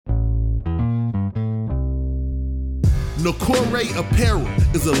Nakore Apparel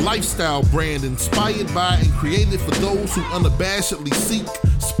is a lifestyle brand inspired by and created for those who unabashedly seek,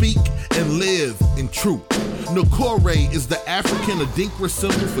 speak, and live in truth. Nakore is the African Adinkra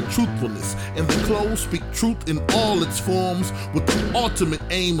symbol for truthfulness, and the clothes speak truth in all its forms with the ultimate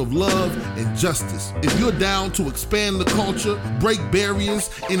aim of love and justice. If you're down to expand the culture, break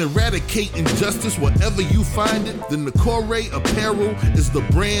barriers, and eradicate injustice wherever you find it, then Nakore Apparel is the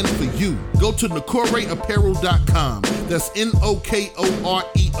brand for you. Go to NakoreApparel.com. That's NOKORE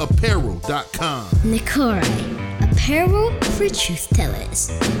Apparel.com. Nakore, apparel for truth tellers.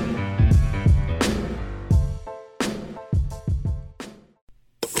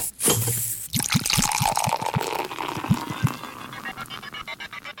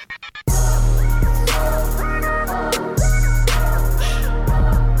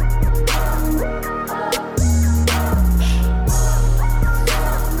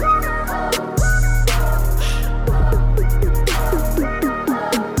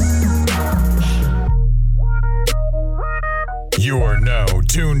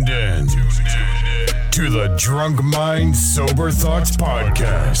 Tuned in to the Drunk Mind Sober Thoughts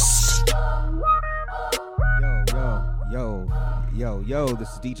Podcast. Yo, this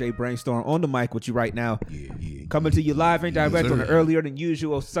is DJ Brainstorm on the mic with you right now. Yeah. Coming to you live and direct on an earlier than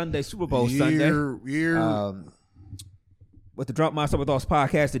usual Sunday, Super Bowl Sunday. With the Drunk Mind Sober Thoughts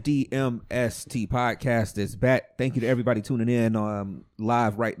Podcast, the DMST Podcast is back. Thank you to everybody tuning in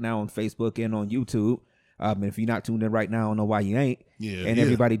live right now on Facebook and on YouTube. And if you're not tuned in right now, I don't know why you ain't.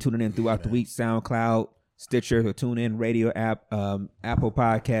 Everybody tuning in throughout the week, SoundCloud, Stitcher, the TuneIn Radio app, Apple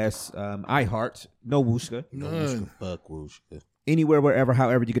Podcasts, iHeart, no Wooshka. Fuck Wooshka. Anywhere, wherever,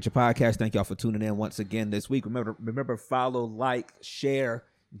 however you get your podcast. Thank y'all for tuning in once again this week. Remember, follow, like, share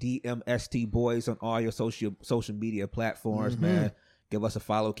DMST Boys on all your social media platforms, man. Give us a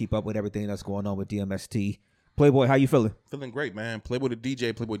follow. Keep up with everything that's going on with DMST. Playboy, how you feeling? Feeling great, man. Playboy the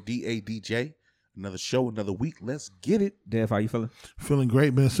DJ, Playboy DADJ. Another show, another week. Let's get it. Dev, how you feeling? Feeling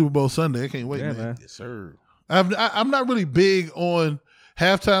great, man. Super Bowl Sunday. I can't wait, man. Yes, sir. I'm not really big on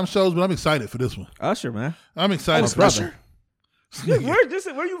halftime shows, but I'm excited for this one. Usher, man. I'm excited for Usher. Where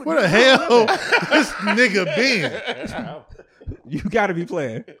the hell this nigga been? You got to be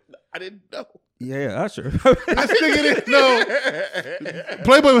playing. I didn't know. Yeah, Usher. This nigga didn't know.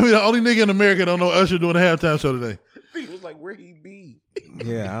 Playboy would be the only nigga in America that don't know Usher doing a halftime show today. He was like, where he be?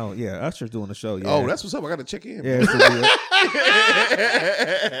 Usher's doing the show. Yeah. Oh, that's what's up. I got to check in. Yeah.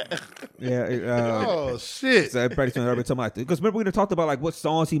 Oh shit. So everybody's talking about this. Because remember we talked about like what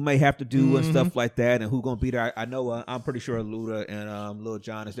songs he may have to do and stuff like that, and who gonna be there. I know. I'm pretty sure Luda and Lil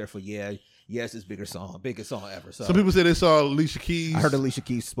Jon is there for Yes, it's biggest song ever. So some people say they saw Alicia Keys. I heard Alicia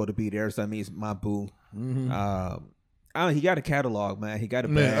Keys is supposed to be there, so that means my boo. He got a catalog, man. He got a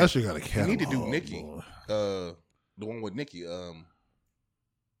man. bag. Usher got a catalog. He need to do Nicki. The one with Nicki.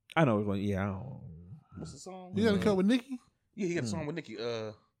 I know it was one. Yeah, I don't. What's the song? You got a cut with Nicki? Yeah, he got a song with Nicki.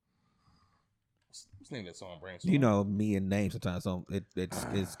 What's the name of that song, Brainstorm? You know me and names sometimes, so it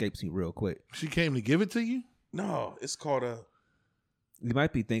escapes me real quick. She came to give it to you? No, it's called You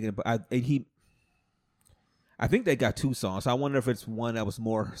might be thinking, but I think they got two songs. I wonder if it's one that was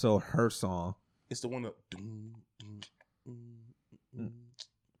more so her song. It's the one that. You know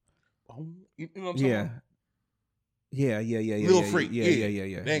what I'm talking about? Yeah. Lil Freak. Yeah.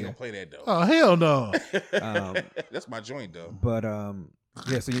 They ain't gonna play that though. Oh hell no. That's my joint though. But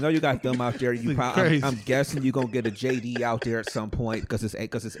so you got them out there. You probably, I'm guessing you're gonna get a JD out there at some point because it's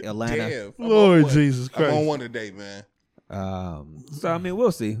Atlanta. Damn, Lord Jesus Christ. I'm on one today, man. So I mean,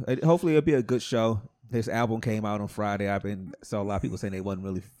 we'll see. Hopefully, it'll be a good show. His album came out on Friday. Saw a lot of people saying they wasn't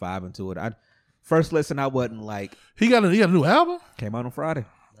really vibing to it. First listen, I wasn't like. He got a new album? Came out on Friday.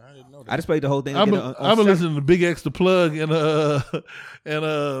 I didn't know that. I just played the whole thing. I've been listening to Big X the Plug and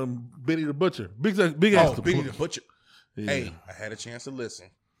Benny the Butcher. Big X the Benny Plug. the Butcher. Yeah. Hey, I had a chance to listen.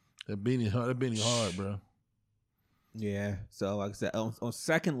 That Benny hard, bro. Yeah. So like I said, on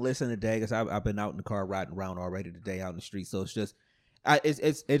second listen today, because I've been out in the car riding around already today out in the street. So it's just.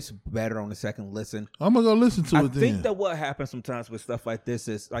 It's better on the second listen. I'm gonna go listen to it. I think that what happens sometimes with stuff like this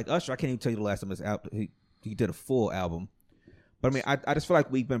is like Usher. I can't even tell you the last time he did a full album, but I mean I just feel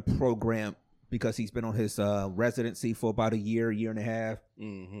like we've been programmed because he's been on his residency for about a year and a half.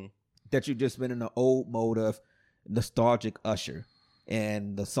 That you've just been in the old mode of nostalgic Usher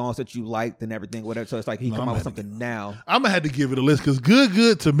and the songs that you liked and everything, whatever. So it's like he come out with something now. I'm gonna have to give it a listen because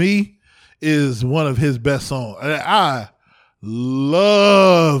 "Good" to me is one of his best songs. I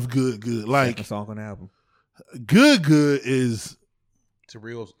love good. Like second song on the album. Good is it's a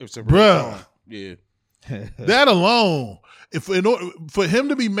real bruh. Song. Yeah. That alone, in order for him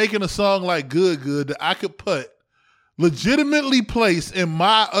to be making a song like good that I could put legitimately placed in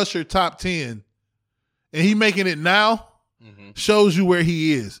my Usher top 10, and he making it now, shows you where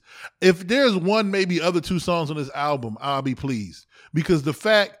he is. If there's one, maybe other two songs on this album, I'll be pleased. Because the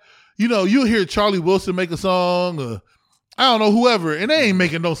fact, you'll hear Charlie Wilson make a song, or I don't know, whoever, and they ain't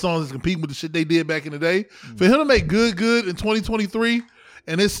making no songs that's competing with the shit they did back in the day. For him to make good in 2023,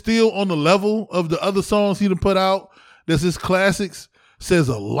 and it's still on the level of the other songs he done put out, that's his classics, says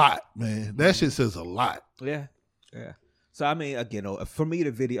a lot, man. That shit says a lot. Yeah. So I mean, again, for me,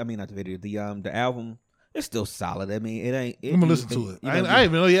 the album, it's still solid. I mean, it ain't. I'm gonna listen to it. I didn't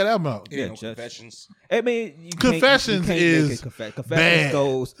even know he had that album out. Yeah, Confessions. I mean, Confessions is bad.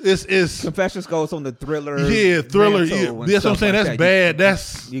 Confessions goes on the Thriller. Yeah, Thriller. Yeah, that's what I'm saying. That's bad.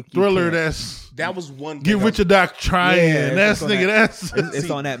 That's Thriller. That was one. Get Rich or Die Trying. Yeah, that's nigga. That's it's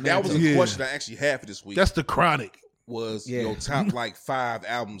on that. That was a question I actually had for this week. That's the Chronic. Was your top like 5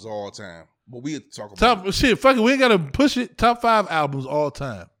 albums all time? But we talk about top shit. Fuck it. We ain't gotta push it. Top 5 albums all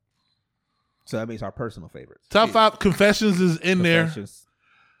time. So that means our personal favorites. Top 5 Confessions is in there.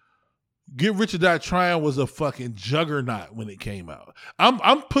 Get Rich or Die Trying was a fucking juggernaut when it came out.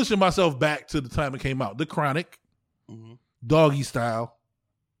 I'm pushing myself back to the time it came out. The Chronic, Doggy Style,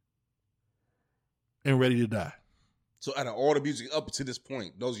 and Ready to Die. So out of all the music up to this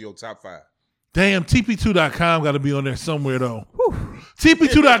point, those are your top 5. Damn, TP2.com got to be on there somewhere though.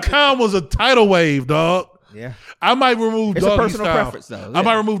 TP2.com was a tidal wave, dog. Yeah, I might remove it's Doggy a personal Style. preference, though. Yeah. I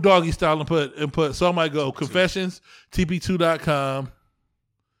might remove Doggy Style and put. So I might go Confessions, TP2.com.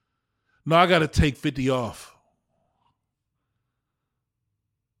 No, I got to take 50 off.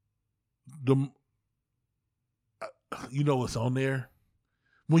 You know what's on there?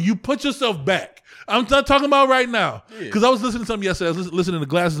 When you put yourself back, I'm not talking about right now because I was listening to something yesterday. I was listening to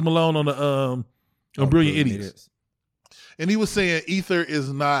Glasses Malone on the Brilliant Idiots, and he was saying ether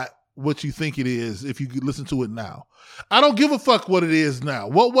is not what you think it is if you listen to it now. I don't give a fuck what it is now.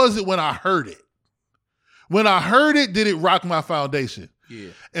 What was it when I heard it? When I heard it, did it rock my foundation?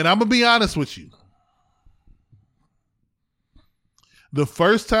 Yeah. And I'm gonna be honest with you. The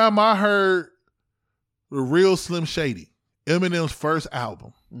first time I heard the real Slim Shady, Eminem's first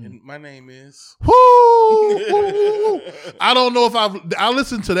album. And my name is. Woo! I don't know if I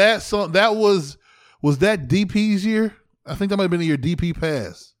listened to that song. That was that DP's year? I think that might have been the year DP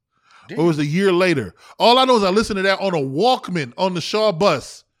passed. Damn. Or it was a year later. All I know is I listened to that on a Walkman on the Shaw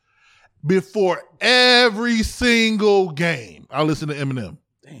bus before every single game. I listened to Eminem.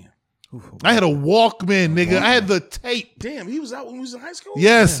 Damn. I had a Walkman, nigga. I had the tape. Damn, he was out when he was in high school?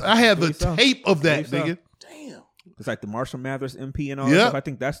 Yes, I had the tape of that, nigga. Damn. It's like the Marshall Mathers MP and all that stuff. I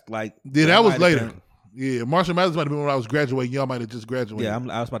think that's like... Yeah, that was later. Yeah, Marshall Mathers might have been when I was graduating. Y'all might have just graduated. Yeah,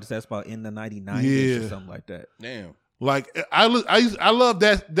 I was about to say that's about in the 99 or something like that. Damn. Like, I love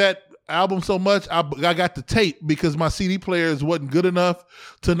that album so much. I got the tape because my CD players wasn't good enough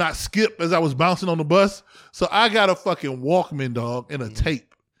to not skip as I was bouncing on the bus. So I got a fucking Walkman, dog, and a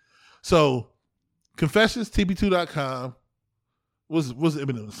tape. So, Confessions, TB2.com. Was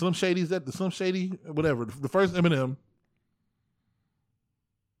Eminem? Slim Shady? Is that the Slim Shady? Whatever. The first Eminem.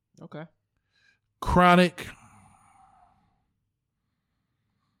 Okay. Chronic.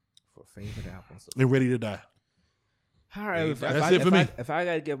 For favorite albums. And Ready to Die. All right. That's it for me. If I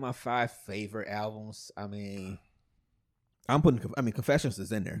got to give my 5 favorite albums, I mean, Confessions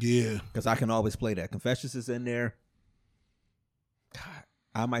is in there. Yeah. Because I can always play that. Confessions is in there. God,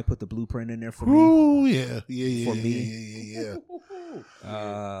 I might put The Blueprint in there for me. Ooh, yeah. Yeah. For me. Yeah.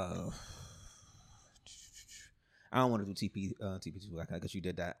 I don't want to do TP2 because you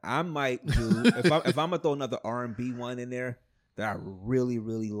did that. I might do if I'm gonna throw another R&B one in there that I really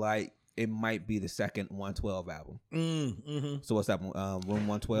really like. It might be the second 112 album. Mm-hmm. So what's that one? Room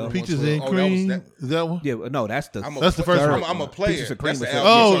 112. Peaches and Cream. Is that one? Yeah, no, that's the first one. I'm a player. Peaches and Cream.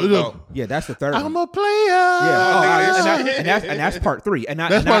 Yeah, that's the third. I'm one. a player. Yeah, and that's part 3. And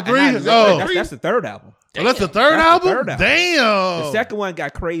that's part 3. That's the third album. Oh, that's the third album? Damn. The second one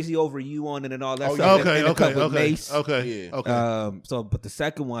got Crazy Over You on it and all that stuff. Okay. But the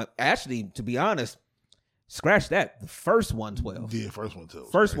second one, actually, to be honest, scratch that. The first 112. Yeah, first one too.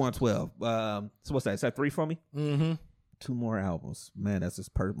 First 112. So what's that? Is that 3 for me? Mm-hmm. 2 more albums. Man, that's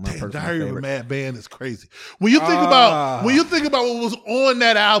just my personal Diary of a favorite. Mad Band is crazy. When you think about what was on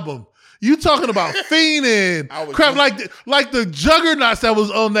that album, you talking about fiending crap like the juggernauts that was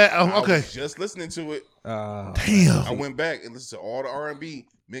on that. Okay, I was just listening to it. Damn. I went back and listened to all the R&B,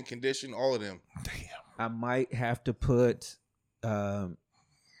 Mint Condition, all of them. Damn. I might have to put the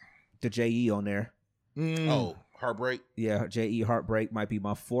J.E. on there. Oh, Heartbreak. Yeah, J.E. Heartbreak might be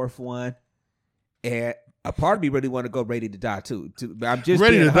my 4th one. And A part of me really want to go Ready to Die too. I'm just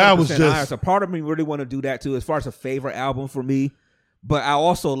Ready being to Die was 100% just- honest. A part of me really want to do that too, as far as a favorite album for me. But I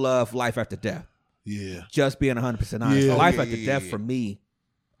also love Life After Death. Yeah. Just being 100% honest. Yeah. Life Yeah, After yeah, Death yeah. for me,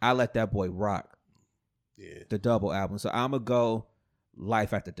 I let that boy rock. Yeah. The double album. So I'm gonna go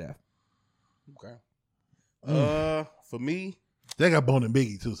Life After Death. Okay. Mm. For me, They got Bone and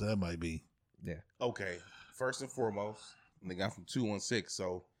Biggie too, so that might be. Yeah. okay. First and foremost, and they got from 216.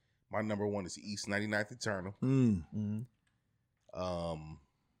 So my number one is East 99th Eternal. Mm.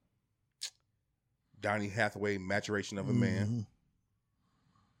 Donny Hathaway, Maturation of a Man. Mhm.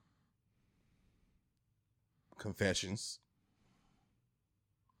 Confessions.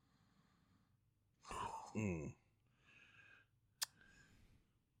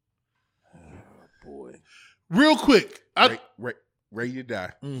 Oh, boy. Real quick, Ready to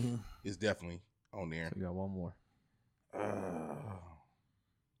Die Mhm. is definitely on there. We got one more.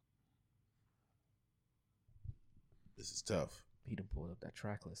 This is tough. He done pulled up that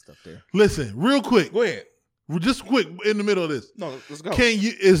track list up there. Listen, real quick, Go ahead. just quick in the middle of this. No, let's go.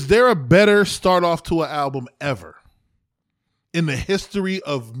 Is there a better start off to an album ever in the history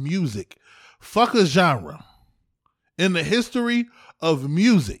of music? Fuck a genre. In the history of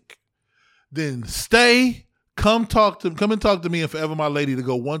music, then Stay, come and talk to me, and Forever My Lady to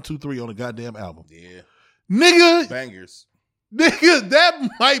go 1, 2, 3 on a goddamn album. Yeah. Nigga, Bangers. that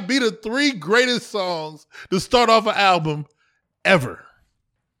might be the 3 greatest songs to start off an album ever.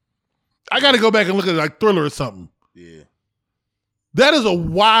 I got to go back and look at it like Thriller or something. Yeah. That is a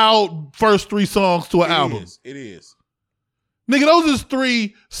wild first 3 songs to an album. It is. Nigga, those is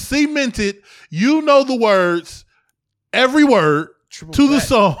 3 cemented. You know the words, every word to the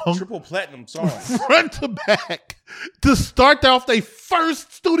song, Triple platinum songs. front to back, to start off their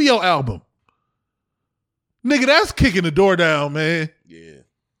first studio album. Nigga, that's kicking the door down, man. Yeah.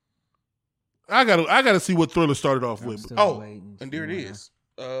 I gotta see what Thriller started off with. still Oh, waiting and there it for- is.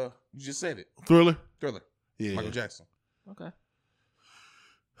 You just said it. Thriller? Thriller. Yeah. Michael Jackson. Okay.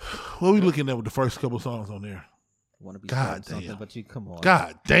 What are we looking at with the first couple songs on there? Want to be God starting something, damn. but you come on. God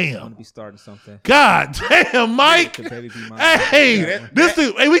Want damn. to be starting something. God damn, Mike. To Baby Be Mine. Hey,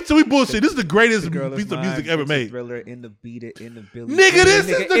 we bullshit. This is the greatest The Girl Is piece of Mine, music ever Into made. Thriller, in the Beat It, in the Billy. Nigga, Jean, this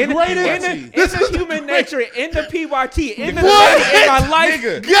is the greatest. In This the is the Human great- Nature, in the PYT, in the What? Lady in My Life.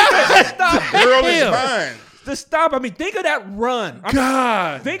 Nigga. God Stop. Girl is Damn. mine. Just stop. I mean, think of that run.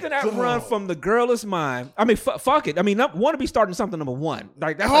 God. Think of that dog. run from The Girl Is Mine. I mean, fuck it. I mean, Want to be starting something number 1.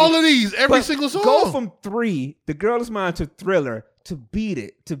 Like that's All like, of these, every but single song. Go from 3, The Girl Is Mine, to Thriller, to Beat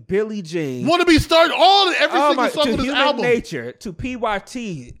It, to Billie Jean. Want to be starting every Oh single my, song to of this Human album. Nature, to PYT,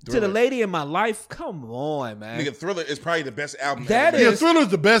 to Thriller. The Lady in My Life. Come on, man. Nigga, Thriller is probably the best album That ever. Yeah, is- Thriller is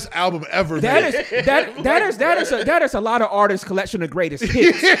the best album ever That made. is that is a lot of artists' collection of greatest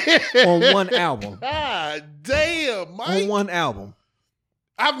hits on one album. God damn, On Mike. one album.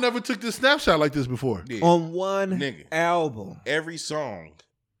 I've never took this snapshot like this before. Yeah. On one Nigga. album. Every song.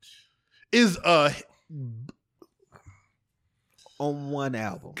 Is On one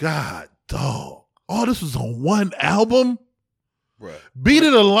album. God dog. Oh, this was on one album? Bruh. Beat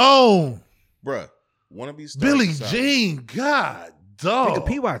It Alone. Bruh. Wanna Be Starting Billie Something. Jean. God dog. Nigga,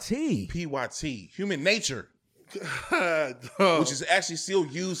 PYT. PYT. Human Nature. God dog. Which is actually still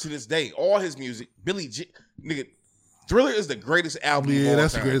used to this day. All his music. Billie Jean. Nigga. Thriller is the greatest album Yeah, of all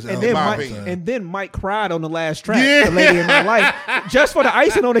that's the time. greatest And album then, of all Mike, time. and then Mike cried on the last track, Yeah. The Lady in My Life. Just for the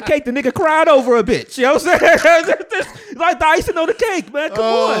icing on the cake, the nigga cried over a bitch. You know what I'm saying? Like the icing on the cake, man. Come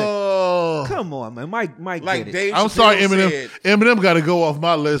on. Oh. Come on, man. Mike Like did it. Dave I'm Chappelle sorry, Eminem. said, Eminem got to go off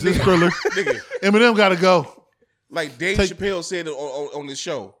my list. It's Thriller. nigga, Eminem got to go. like Dave Take- Chappelle said on this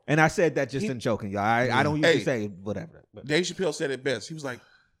show. And I said that just in joking, y'all. I don't usually Hey. say whatever. But Dave Chappelle said it best. He was like,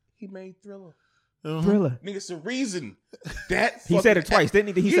 he made Thriller. Thriller. Nigga, it's the reason that He said it fucking- twice, didn't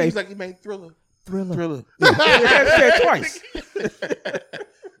he? Did he Yeah, say he's like, he made Thriller. Thriller? Thriller. He said it twice.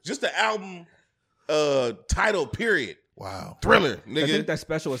 Just the album title, period. Wow. Thriller, I think nigga. that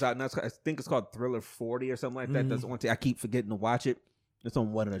special is out now. I think it's called Thriller 40 or something like that. That's one thing I keep forgetting to watch it. It's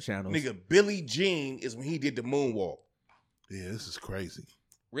on one of the channels. Nigga, Billie Jean is when he did the moonwalk. Yeah, this is crazy.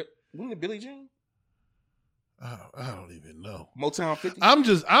 When did Billie Jean? I don't even know. Motown 50? I'm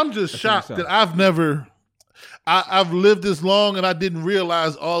just shocked so. that I've lived this long and I didn't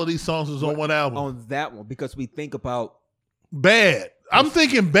realize all of these songs was on one album. On that one, because we think about Bad. I'm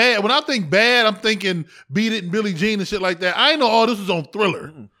thinking bad. When I think bad, I'm thinking Beat It and Billie Jean and shit like that. I know all this was on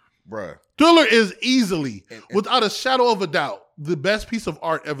Thriller. Bruh. Thriller is easily, And- without a shadow of a doubt, the best piece of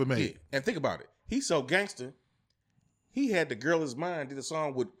art ever Yeah. made. And think about it. He's so gangster. He had The Girl Is Mine, did a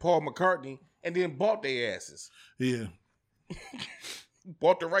song with Paul McCartney, and then bought their asses. Yeah.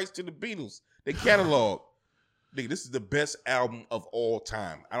 Bought the rights to the Beatles, the catalog. Nigga, this is the best album of all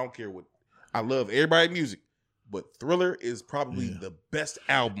time. I don't care what. I love everybody's music, but Thriller is probably the best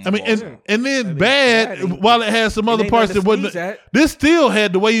album. I mean, of all time. and then Bad, while it has some other parts that wasn't. This still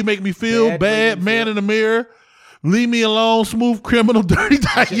had The Way You Make Me Feel, Bad, Man in the Mirror, Leave Me Alone, Smooth Criminal, Dirty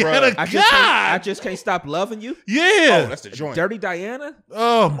Diana. I just can't stop loving you. Yeah. Oh, that's the joint. Dirty Diana.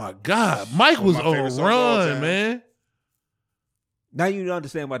 Oh my God, Mike was on a run, man. Now you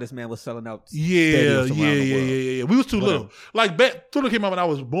understand why this man was selling out. Yeah. We was too little. Like Thriller came out when I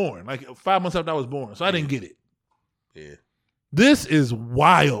was born, like 5 months after I was born, so I didn't get it. Yeah. This is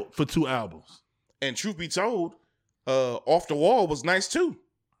wild for 2 albums. And truth be told, Off the Wall was nice too.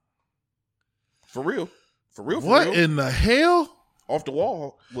 For real. What in the hell? Off the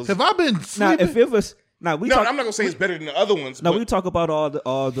Wall was. Have I been sleeping? Now, if it was. I'm not gonna say it's better than the other ones. No, we talk about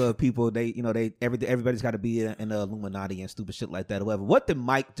all the people. Everybody's got to be in the Illuminati and stupid shit like that or whatever. What did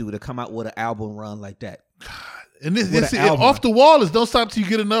Mike do to come out with an album run like that? And this Off the Wall is Don't Stop Till You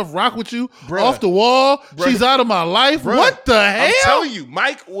Get Enough. Rock With You. Bruh. Off the Wall. Bruh. She's Out of My Life. Bruh. What the hell? I'm telling you,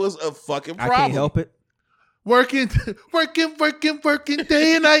 Mike was a fucking problem. I can't help it. Working day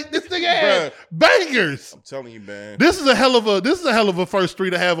and night. This nigga had bangers. I'm telling you, man. This is a hell of a first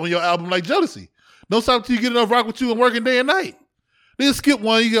 3 to have on your album like Jodeci. Don't Stop Till You Get Enough, Rock With You, and Working Day and Night. Then skip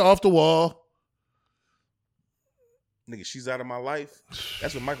one, you get Off the Wall. Nigga, She's Out of My Life.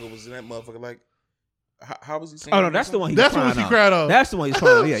 That's what Michael was in that motherfucker. Like, how was he singing? Oh no, that's the one. That's the one he cried on. That's the one he's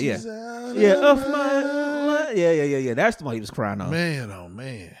crying on. Yeah. Off my. Yeah. That's the one he was crying on. Man, oh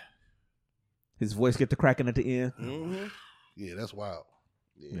man. His voice get to cracking at the end. Mm-hmm. Yeah, that's wild.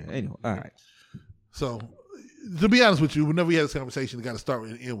 Yeah. Anyway, all right. So, to be honest with you, whenever we have this conversation, we got to start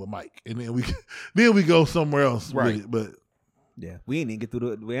and end with Mike, and then we go somewhere else. Right. With it, but yeah, we ain't even get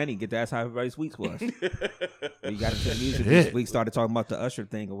through we ain't even get to ask how everybody's weeks was. We got into the music this week, started talking about the Usher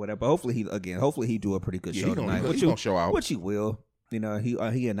thing or whatever. But hopefully he do a pretty good show tonight. He gonna show out. Which he will. You know,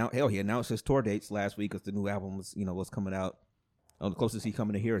 he announced his tour dates last week because the new album was coming out. The closest he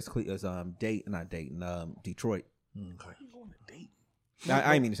coming to here is Detroit. Okay.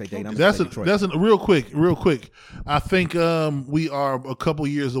 I didn't mean to say date. That's real quick. I think we are a couple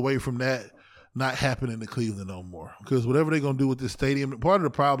years away from that not happening in Cleveland no more. Because whatever they're gonna do with this stadium, part of the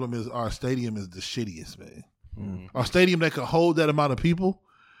problem is our stadium is the shittiest, man. Mm-hmm. Our stadium that can hold that amount of people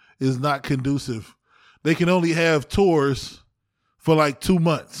is not conducive. They can only have tours for like 2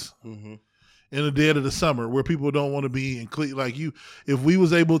 months. Mm-hmm. In the dead of the summer, where people don't want to be in Cleveland. Like you, if we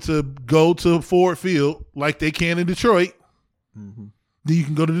was able to go to Ford Field like they can in Detroit, then you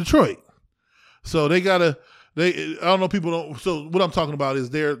can go to Detroit. So I don't know, people don't. So what I'm talking about is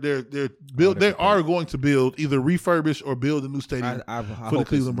they are going to build, either refurbish or build a new stadium for the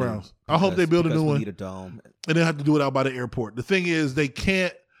Cleveland Browns. I hope they build a new one. Need a dome. And they have to do it out by the airport. The thing is, they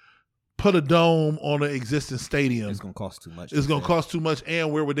can't put a dome on an existing stadium. It's going to cost too much. It's going to cost too much,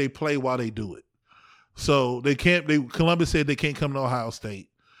 and where would they play while they do it? So they can't. Columbus said they can't come to Ohio State,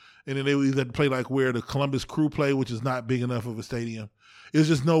 and then they would either play like where the Columbus Crew play, which is not big enough of a stadium. It's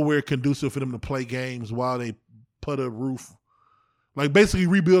just nowhere conducive for them to play games while they put a roof, like basically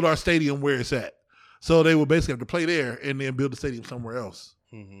rebuild our stadium where it's at. So they would basically have to play there and then build the stadium somewhere else.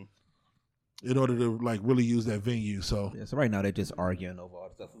 Mm-hmm. In order to like really use that venue. So right now they're just arguing over all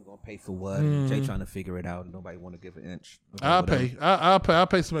the stuff. Who's gonna pay for what? And Jay trying to figure it out. Nobody want to give an inch. I'll pay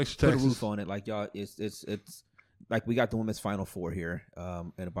some extra taxes. Put a roof on it, like y'all. It's like we got the women's Final Four here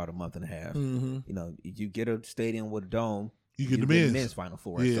in about a month and a half. Mm-hmm. You know, you get a stadium with a dome. You get the men's Final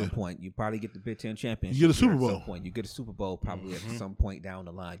Four at some point. You probably get the Big Ten championship. You get a Super Bowl. At some point. You get a Super Bowl probably at some point down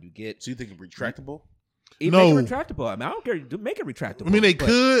the line. You get. So you think it's retractable? Make it retractable. I mean, I don't care. Make it retractable. I mean, they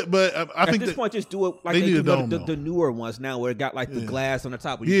could, but I think at this point, just do it like they do dome, the newer ones now, where it got like the glass on the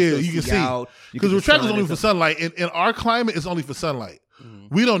top. Where you can see. Because retractable is only for sunlight. In our climate, it's only for sunlight.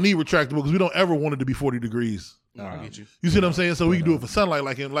 Mm-hmm. We don't need retractable because we don't ever want it to be 40 degrees. I get you. You see what I'm saying? So we can do it for sunlight,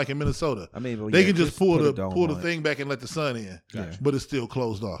 like in Minnesota. I mean, they can just pull the thing back and let the sun in, but it's still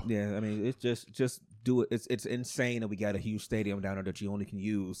closed off. Yeah, I mean, it's just do it. It's insane that we got a huge stadium down there that you only can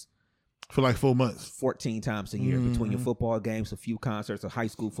use for like 4 months, 14 times a year between your football games, a few concerts, a high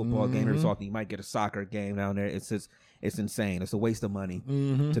school football game, or something. You might get a soccer game down there. It's insane. It's a waste of money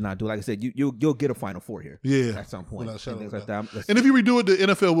to not do. Like I said, you'll get a Final Four here, at some point. And if you redo it, the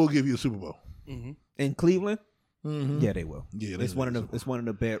NFL will give you a Super Bowl in Cleveland. Mm-hmm. Yeah, they will. Yeah, it's one of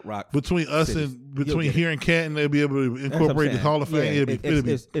the bedrock between us cities. And between here and Canton. They'll be able to incorporate the Hall of Fame.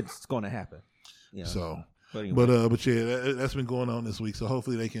 It's going to happen. You know? So, but anyway. but yeah, that's been going on this week. So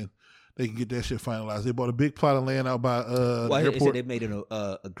hopefully they can get that shit finalized. They bought a big plot of land out by the airport. They made an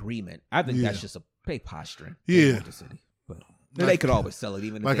agreement. I think that's just a pay posturing. Yeah, the city. But They could always sell it,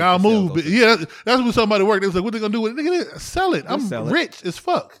 even if like they I'll can sell move. those. Yeah, that's when somebody worked. They was like, "What they gonna do with it? Nigga, sell it. I'm sell it. rich as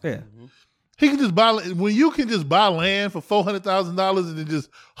fuck." Yeah. He can just buy when you can just buy land for $400,000 and then just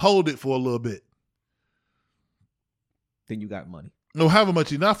hold it for a little bit. Then you got money. No, however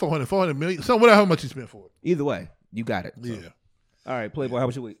much not 400 million. So whatever much you spent for it. Either way, you got it. So. Yeah. All right, Playboy, how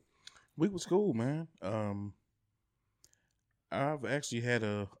was your week? Week was cool, man. I've actually had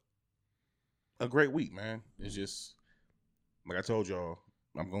a great week, man. It's just like I told y'all,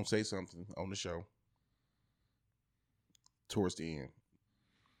 I'm gonna say something on the show towards the end.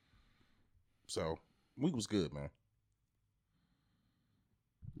 So week was good, man.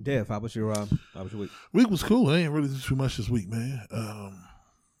 Dev, how was your week? Week was cool. I ain't really do too much this week, man.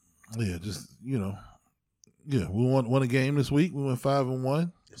 Yeah, just we won a game this week. We went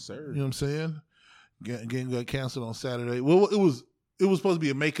 5-1. Yes, sir. You know what I'm saying? Game got canceled on Saturday. Well, it was supposed to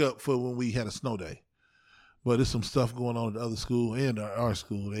be a makeup for when we had a snow day, but there's some stuff going on at the other school and our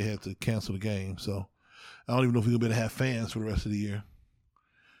school. They had to cancel the game, so I don't even know if we're gonna be able to have fans for the rest of the year.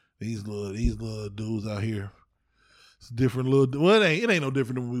 These little dudes out here, it's different little. Well, it ain't no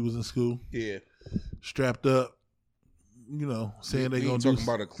different than when we was in school. Yeah, strapped up. Saying they gonna talking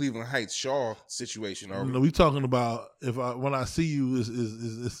about a Cleveland Heights Shaw situation. No, we talking about when I see you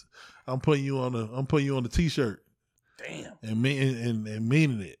is I'm putting you on the t-shirt. Damn. And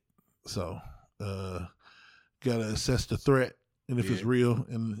meaning it. So gotta assess the threat and if it's real,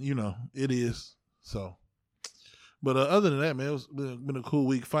 and it is. So, but other than that, man, it's been a cool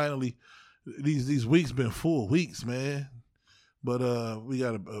week. Finally, these weeks been full weeks, man. But we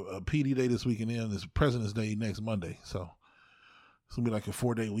got a PD day this weekend, and it's President's Day next Monday. So it's gonna be like a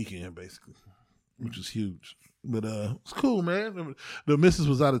 4-day weekend basically, which is huge. But it's cool, man. The missus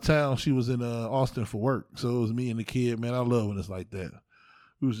was out of town. She was in Austin for work, so it was me and the kid. Man, I love when it's like that.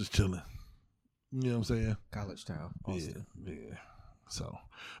 We was just chilling. You know what I'm saying? College town, Austin. Yeah. So,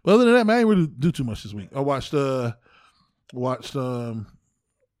 but other than that, man, I ain't really do too much this week. I watched Griselda.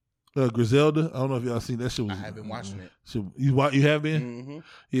 I don't know if y'all seen that shit. I have been watching it. You have been? Mm-hmm.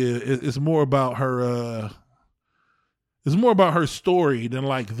 Yeah, it's more about her. It's more about her story than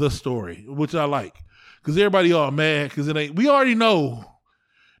like the story, which I like. Because everybody all mad because it ain't. We already know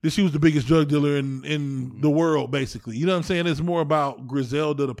that she was the biggest drug dealer in the world, basically. You know what I'm saying? It's more about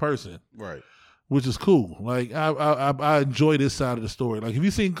Griselda the person, right? Which is cool. Like I enjoy this side of the story. Like if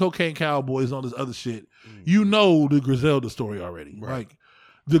you've seen Cocaine Cowboys on this other shit, you know the Griselda story already. Right. Like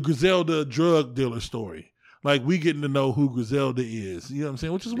the Griselda drug dealer story. Like we getting to know who Griselda is. You know what I'm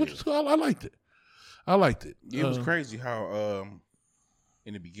saying? Which is cool. I liked it. It was crazy how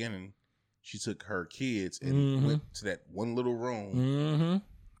in the beginning she took her kids and went to that one little room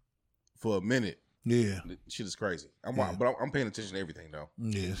for a minute. Yeah, shit is crazy. But I'm paying attention to everything though.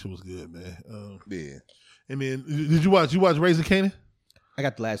 Yeah, shit was good, man. Yeah. And then did you watch Raising Kanan? I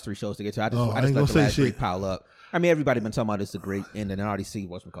got the last 3 shows to get to. I just ain't let gonna the say last 3 shit. pile up. I mean, everybody been talking about it's a great ending, and I already see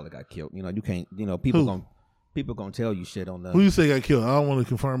whatchamacallit got killed. You can't. People gonna tell you shit on the. Who you say got killed? I don't want to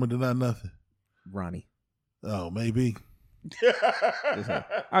confirm or deny nothing. Ronnie. Oh, maybe.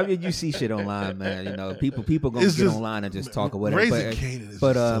 I mean, you see shit online, man. People gonna get online and just talk or whatever. Raising Kanan is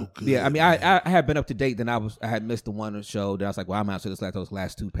so good. Yeah, I mean, I had been up to date. Then I had missed the one show. Then I was like, well, I'm out to those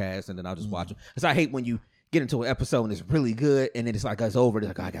last 2 pass, and then I'll just watch them. Because I hate when you get into an episode and it's really good, and then it's like it's over. It's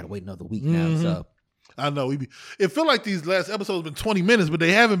like, oh, I gotta wait another week now. So I know it feel like these last episodes been 20 minutes, but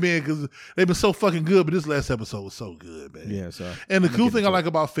they haven't been because they've been so fucking good. But this last episode was so good, man. Yeah. So and the cool thing I like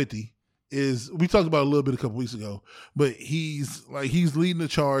about 50. Is we talked about it a little bit a couple weeks ago, but he's leading the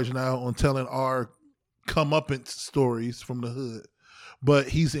charge now on telling our comeuppance stories from the hood, but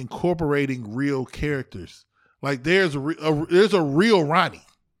he's incorporating real characters. Like there's a real Ronnie,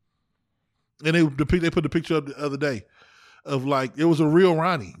 and they put the picture up the other day of like there was a real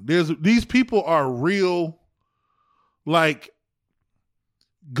Ronnie. These people are real, like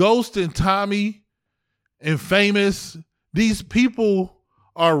Ghost and Tommy and Famous. These people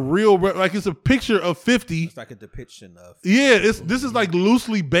are real, like it's a picture of 50. It's like a depiction of. Yeah, this is like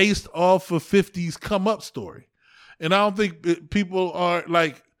loosely based off of 50's come up story, and I don't think people are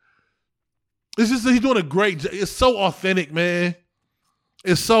like. It's just that he's doing a great job. It's so authentic, man.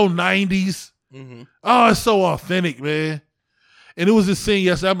 It's so 90s. Oh, it's so authentic, man. And it was this scene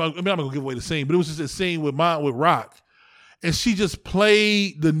yesterday. I'm not gonna give away the scene, but it was just a scene with Rock, and she just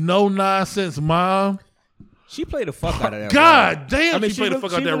played the no nonsense mom. She played the fuck out of that. God role. damn, I mean, she played the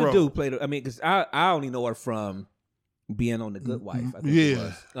fuck out of that really role. I mean, because I only know her from being on The Good Wife. I think Yeah. it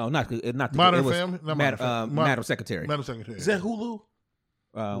was. No, not the Modern it was Family? Not Madam Secretary. Madam Secretary. Is that Hulu?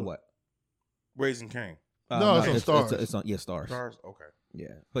 What? Raising Cain. No, it's on Stars. It's on Stars. Stars. Okay.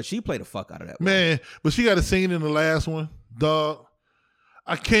 Yeah, but she played the fuck out of that. Man, but she got a scene in the last one Dog,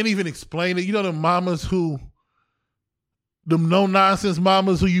 I can't even explain it. You know them no-nonsense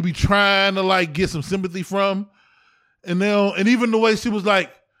mamas who you be trying to like get some sympathy from? And even the way she was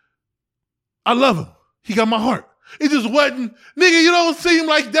like, I love him. He got my heart. It just wasn't, nigga, you don't seem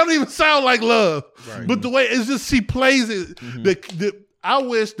like, that don't even sound like love. Right. But the way, it's just, she plays it. I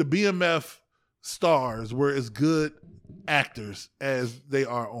wish the BMF stars were as good actors as they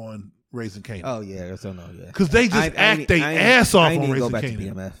are on Raising Kanan. Oh, yeah. That's no, yeah. Because they just act their ass off on Raising go back Kanan.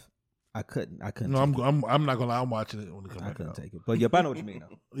 To BMF. I couldn't. No, I'm not gonna lie. I'm watching it when it comes back. I couldn't take it. But yeah, I know what you mean.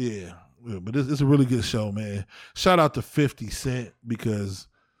 Yeah, but it's a really good show, man. Shout out to 50 Cent, because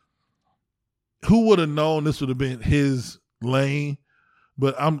who would have known this would have been his lane?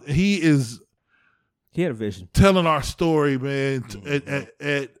 But he had a vision, telling our story, man,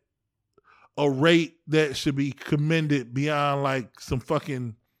 at a rate that should be commended beyond like some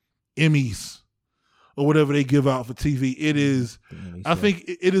fucking Emmys or whatever they give out for TV. It is, I think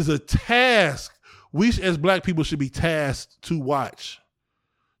it is a task we as black people should be tasked to watch,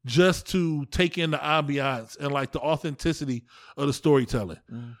 just to take in the ambiance and like the authenticity of the storytelling.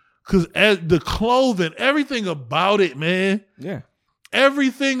 Because as the clothing, everything about it, man. Yeah.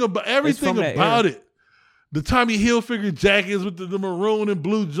 Everything about it. The Tommy Hilfiger jackets with the maroon and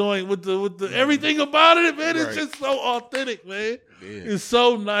blue joint with the everything about it, man. It's just so authentic, man. Yeah. It's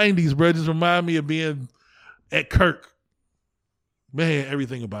so 90s, bro. It just remind me of being at Kirk. Man,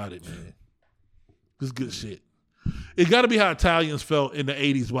 everything about it, man. It's good shit. It got to be how Italians felt in the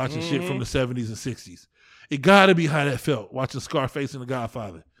 80s watching shit from the 70s and 60s. It got to be how that felt watching Scarface and The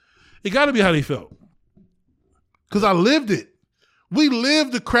Godfather. It got to be how they felt. Because I lived it. We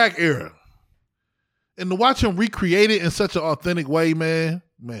lived the crack era. And to watch him recreate it in such an authentic way, man,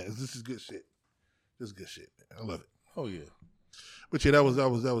 this is good shit. This is good shit, man. I love it. Oh yeah. But yeah, that was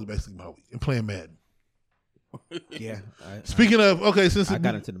basically my week. And playing Madden. Yeah. Speaking of, okay, I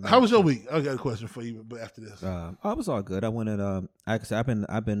got into the Madden. How was your week? I got a question for you, but after this. I was all good. I went and I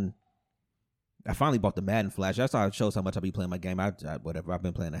finally bought the Madden Flash. That's how it shows how much I be playing my game. I've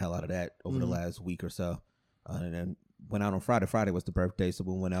been playing the hell out of that over the last week or so. And then went out on Friday. Friday was the birthday, so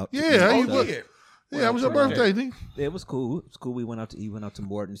we went out. Yeah, how was your birthday, D? Yeah, it was cool. It was cool. We went out to eat. Went out to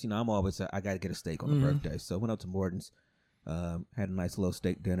Morton's. You know, I'm always I got to get a steak on the birthday, so went out to Morton's. Had a nice little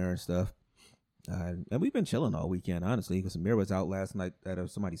steak dinner and stuff. And we've been chilling all weekend, honestly, because Amir was out last night at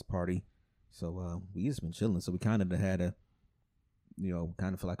somebody's party, so we just been chilling. So we kind of had a,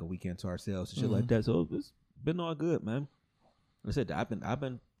 kind of feel like a weekend to ourselves and shit like that. So it's been all good, man. Like I said, I've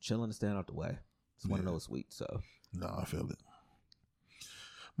been chilling and staying out the way. It's one of those weeks, so. No, I feel it.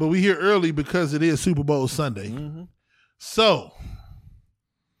 But we here early because it is Super Bowl Sunday. So,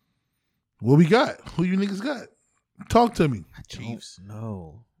 what we got? Who you niggas got? Talk to me. Chiefs.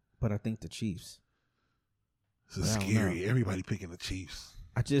 No, but I think the Chiefs. This is scary. Everybody picking the Chiefs.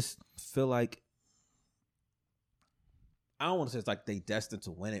 I just feel like, I don't want to say it's like they destined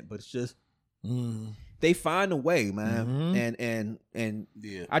to win it, but it's just they find a way, man. And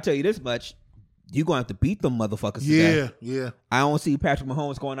I tell you this much. You're going to have to beat them motherfuckers today. Yeah. I don't see Patrick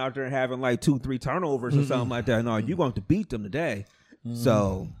Mahomes going out there and having like 2-3 turnovers or something like that. No, you're going to beat them today.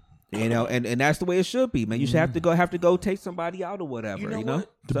 So, and that's the way it should be, man. You should have to go take somebody out or whatever, you know?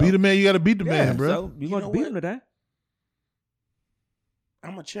 To beat a man, you got to beat the man, bro. So you're going to beat him today.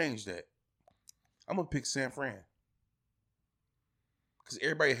 I'm going to change that. I'm going to pick San Fran. Because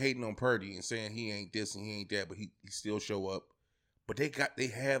everybody hating on Purdy and saying he ain't this and he ain't that, but he still show up. But they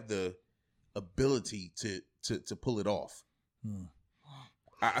have the ability to pull it off.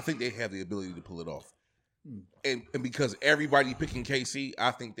 I think they have the ability to pull it off. And because everybody picking KC,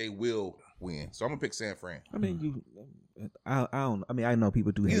 I think they will win. So I'm gonna pick San Fran. I mean, I don't. I mean, I know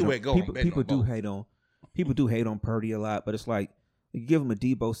people do. Either way, go. People do hate on Purdy a lot, but it's like you give him a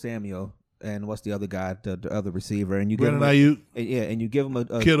Debo Samuel and what's the other guy, the other receiver, and you give him and you give him a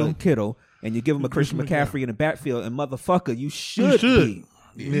Kittle, and you give him a Christian McCaffrey in the backfield, and motherfucker, you should be.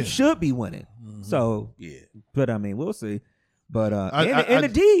 Yeah. You should be winning. So, but I mean, we'll see. But and the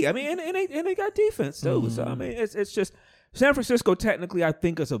D, I mean, and they got defense too. So I mean, it's just San Francisco. Technically, I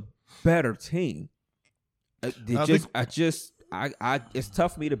think is a better team. It's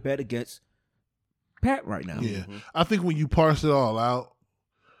tough for me to bet against Pat right now. Yeah, I think when you parse it all out,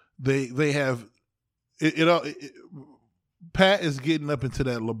 they have it. Pat is getting up into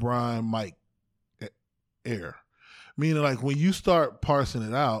that LeBron Mike era. Meaning, like, when you start parsing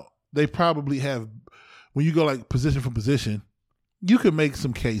it out, they probably have, when you go, like, position for position, you could make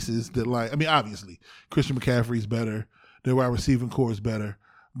some cases that, like, I mean, obviously, Christian McCaffrey's better, their wide receiving core is better,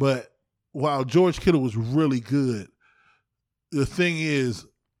 but while George Kittle was really good, the thing is,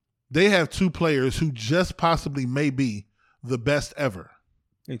 they have two players who just possibly may be the best ever,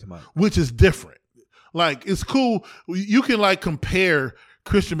 Ain't tomorrow. which is different. Like, it's cool. You can, like, compare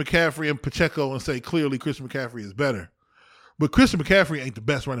Christian McCaffrey and Pacheco and say clearly Christian McCaffrey is better. But Christian McCaffrey ain't the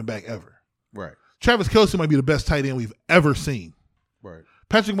best running back ever. Right. Travis Kelce might be the best tight end we've ever seen. Right.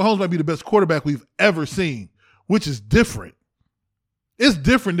 Patrick Mahomes might be the best quarterback we've ever seen, which is different. It's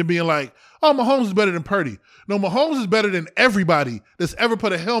different than being like, oh, Mahomes is better than Purdy. No, Mahomes is better than everybody that's ever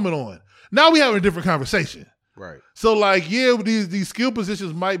put a helmet on. Now we having a different conversation. Right. So, like, yeah, these skill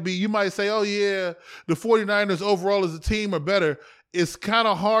positions might be, you might say, oh, yeah, the 49ers overall as a team are better. It's kind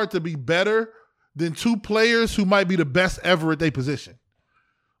of hard to be better than two players who might be the best ever at their position.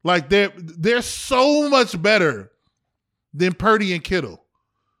 Like, they're so much better than Purdy and Kittle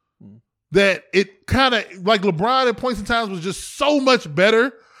that it kind of, like, LeBron at points in times was just so much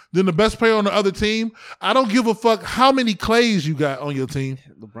better than the best player on the other team. I don't give a fuck how many Clays you got on your team.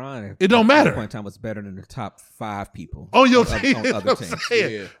 LeBron, it don't matter. At one point in time, was better than the top 5 people on your team. On other teams.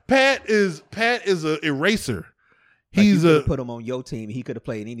 Yeah. Pat is an eraser. Like, He's you put him on your team. He could have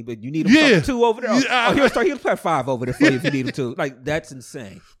played any, but you need him 2 over there. He'll play 5 over there for you if you need him to. Like, that's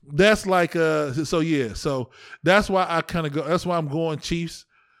insane. That's like so that's why I kind of go. That's why I'm going Chiefs.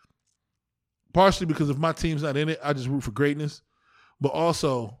 Partially because if my team's not in it, I just root for greatness. But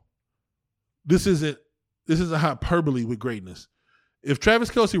also, this isn't hyperbole with greatness. If Travis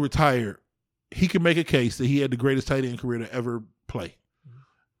Kelce retired, he could make a case that he had the greatest tight end career to ever play.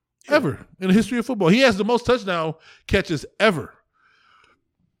 Ever in the history of football. He has the most touchdown catches ever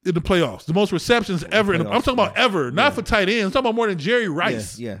in the playoffs. The most receptions ever. I'm talking about ever, not for tight ends. I'm talking about more than Jerry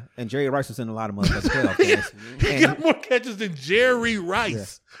Rice. Yeah. And Jerry Rice was in a lot of motherfuckers playoff games. He got more catches than Jerry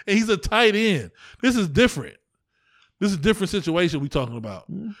Rice. Yeah. And he's a tight end. This is different. This is a different situation we're talking about.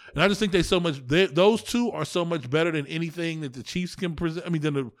 And I just think those two are so much better than anything that the Chiefs can present. I mean,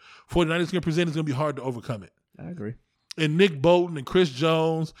 than the 49ers can present. It's going to be hard to overcome it. I agree. And Nick Bolton and Chris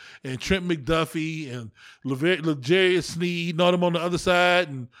Jones and Trent McDuffie and L'Jarius Sneed and all them on the other side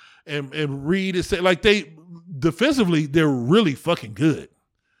and Reed is like defensively they're really fucking good.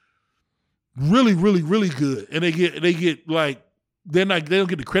 Really, really, really good. And they get like they don't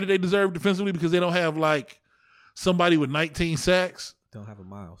get the credit they deserve defensively because they don't have like somebody with 19 sacks. Don't have a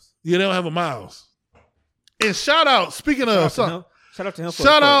Miles. Yeah, they don't have a Miles. And shout out, speaking of something. Shout out to him.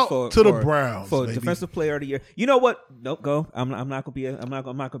 Shout out to the Browns for baby. Defensive Player of the Year. You know what? Nope. Go. I'm not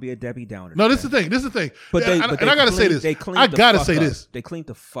gonna be a Debbie Downer. No, this is the thing. But I gotta say this. I gotta say this. They cleaned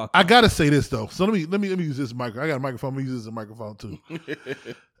the fuck. I gotta say this though. So let me use this microphone. I got a microphone. Let me use this as a microphone too.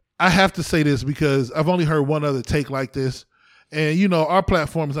 I have to say this because I've only heard one other take like this, and you know our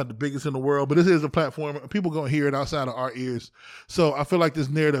platform is not the biggest in the world, but this is a platform. People gonna hear it outside of our ears. So I feel like this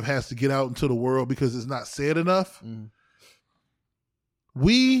narrative has to get out into the world because it's not said enough.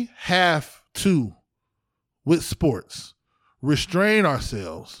 We have to, with sports, restrain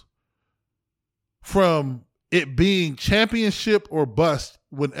ourselves from it being championship or bust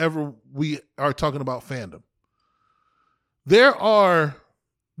whenever we are talking about fandom.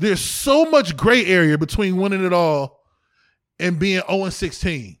 There's so much gray area between winning it all and being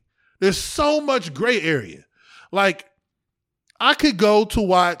 0-16. There's so much gray area. Like, I could go to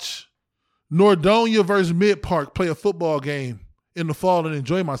watch Nordonia versus Mid Park play a football game in the fall and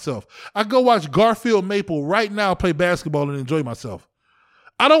enjoy myself. I go watch Garfield Maple right now play basketball and enjoy myself.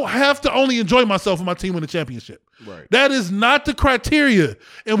 I don't have to only enjoy myself when my team win the championship. Right. That is not the criteria.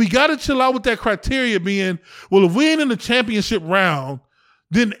 And we got to chill out with that criteria being, well, if we ain't in the championship round,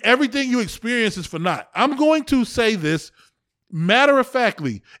 then everything you experience is for naught. I'm going to say this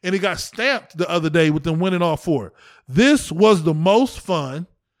matter-of-factly, and it got stamped the other day with them winning all 4. This was the most fun.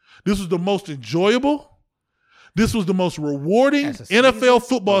 This was the most enjoyable. This was the most rewarding NFL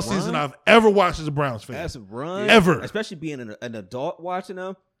football season I've ever watched as a Browns fan. That's a run. Ever. Especially being an adult watching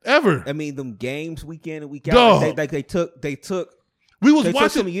them. Ever. I mean, them games week in and week out. They took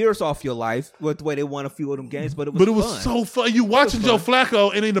some years off your life with the way they won a few of them games, but it was fun. So fun. You watching Joe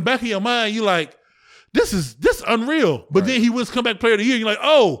Flacco, and in the back of your mind, you like, this is unreal. But then he wins comeback player of the year. You're like,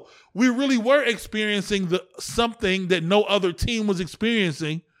 oh, we really were experiencing something that no other team was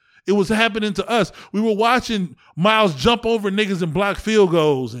experiencing. It was happening to us. We were watching Miles jump over niggas and block field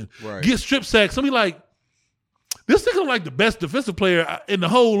goals and get strip sacks. Somebody like, this nigga like the best defensive player in the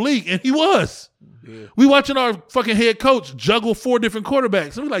whole league, and he was. Yeah. We watching our fucking head coach juggle 4 different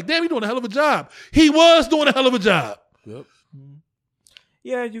quarterbacks. And we like, damn, he doing a hell of a job. He was doing a hell of a job. Yep.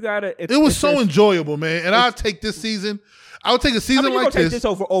 Yeah, you got it. It was so enjoyable, man. And I'll take this season. I would take a season like this. Take this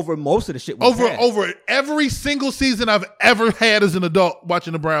over most of the shit we've had. Over every single season I've ever had as an adult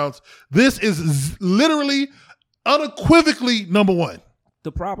watching the Browns. This is literally, unequivocally number 1.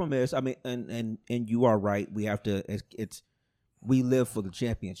 The problem is, I mean, and you are right. We have to. we live for the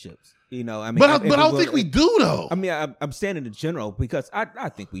championships. You know, I mean, but I don't think we do though. I mean, I'm saying in general because I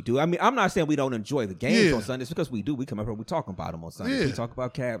think we do. I mean, I'm not saying we don't enjoy the games on Sundays because we do. We come up here, we talk about them on Sundays. We talk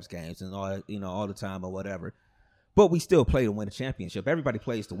about Cavs games and all that, you know, all the time or whatever. But we still play to win a championship. Everybody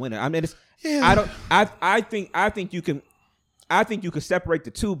plays to win it. I mean, I think you can separate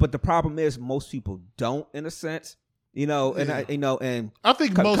the two, but the problem is most people don't, in a sense. You know, and I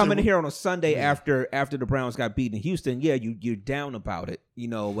think coming here on a Sunday after the Browns got beaten in Houston, you're down about it, you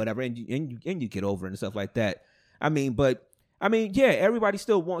know, whatever, and you get over it and stuff like that. Everybody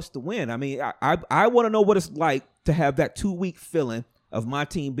still wants to win. I mean, I want to know what it's like to have that 2-week feeling of my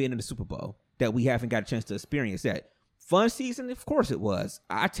team being in the Super Bowl that we haven't got a chance to experience that. Fun season, of course it was.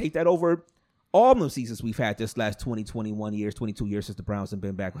 I take that over all the seasons we've had this last 20, 21 years, 22 years since the Browns have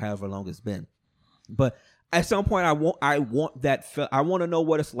been back, however long it's been. But at some point, I want that. I want to know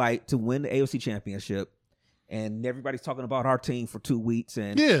what it's like to win the AFC Championship, and everybody's talking about our team for 2 weeks,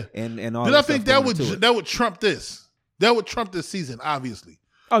 and all. Then I think that would trump this. That would trump this season, obviously.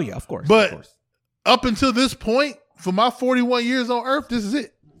 Oh yeah, of course. But of course. Up until this point, for my 41 years on Earth, this is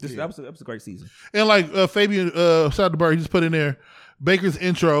it. That was a great season. And like Fabian Soderbergh, he just put in there, Baker's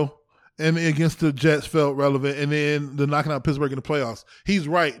intro and against the Jets felt relevant, and then the knocking out Pittsburgh in the playoffs. He's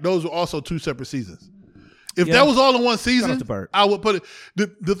right; those were also 2 separate seasons. If that was all in one season, I would put it.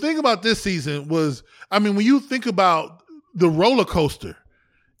 The thing about this season was, I mean, when you think about the roller coaster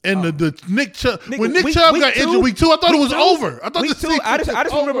and the Nick Chubb, when Nick Chubb got injured week 2, I thought it was over. I thought week 2. I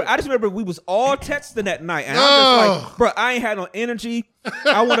just remember we was all texting that night, and I'm just like, bro, I ain't had no energy.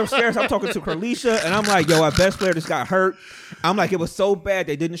 I went upstairs. I'm talking to Carlisha, and I'm like, yo, our best player just got hurt. I'm like, it was so bad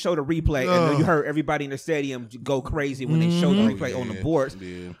they didn't show the replay, and then you heard everybody in the stadium go crazy when they showed the replay on the boards.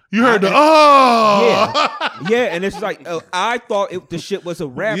 Yeah. You heard and it's like I thought the shit was a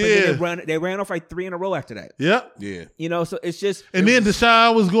wrap, and then they ran off like 3 in a row after that. Yep. Yeah. You know, so it's just. And then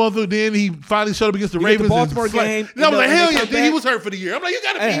Deshaun was going through. Then he finally showed up against the Ravens. The Baltimore game. And I was like, hell yeah! Then he was hurt for the year. I'm like, you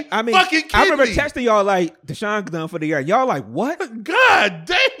gotta be fucking kidding me. I remember texting y'all like Deshaun done for the year. Y'all like what? God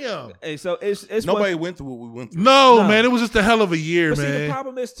damn. And so it's nobody went through what we went through. No, man, it was just a hell of a year, but man. See, the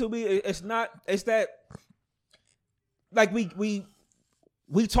problem is to me, it's that like we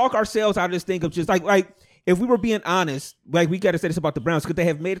talk ourselves out of this thing of just like if we were being honest, like we got to say this about the Browns, could they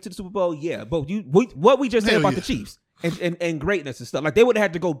have made it to the Super Bowl? Yeah, but what we just said about the Chiefs and greatness and stuff, like they would have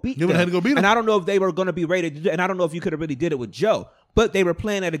had to go beat them. And I don't know if they were going to be rated, and I don't know if you could have really did it with Joe, but they were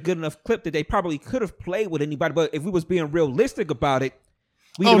playing at a good enough clip that they probably could have played with anybody. But if we was being realistic about it.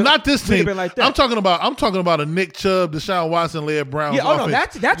 Not this team. Like I'm talking about a Nick Chubb, Deshaun Watson led Browns. Yeah,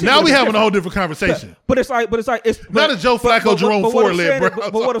 offense. That's now we having a whole different conversation. But it's not a Joe Flacco, Jerome Ford led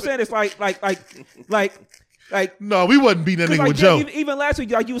Browns. But what I'm saying is like no, we wasn't beating that nigga with Joe. Even last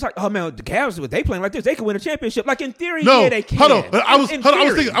week, like you was like, oh man, the Cavs, they playing like this, they can win a championship. Like in theory, no, they can. Hold on, I was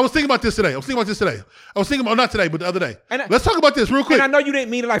thinking about this today. Not today, but the other day. Let's talk about this real quick. And I know you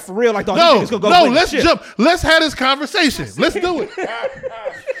didn't mean it like for real. Like let's jump. Let's have this conversation. Let's do it.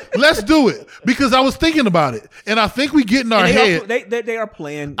 Let's do it because I was thinking about it, and I think we get in our head. They are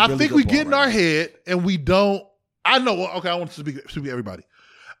playing. I think we get in our head, and we don't. I know. Okay, I want to speak to everybody.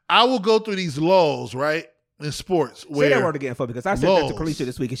 I will go through these lulls, right? In sports, say that word again for me because I said that to Carlisha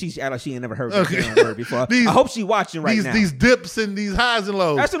this week and she acted like she ain't never heard that word before. I hope she watching right now. These dips and these highs and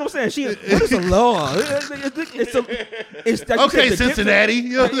lows. That's what I'm saying. What is a low? It's okay, Cincinnati.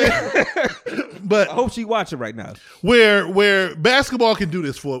 You know what I'm saying? But I hope she watching right now. Where basketball can do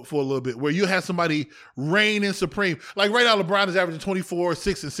this for a little bit, where you have somebody reigning supreme. Like right now, LeBron is averaging 24,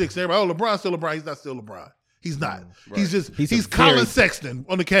 6 and 6. Everybody, LeBron's still LeBron. He's not still LeBron. He's not. Right. He's Colin Sexton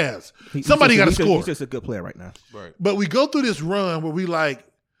on the Cavs. Somebody got to score. He's just a good player right now. Right. But we go through this run where we like,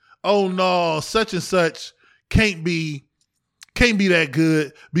 oh no, such and such can't be that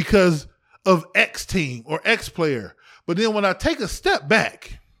good because of X team or X player. But then when I take a step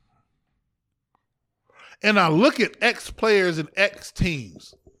back and I look at X players and X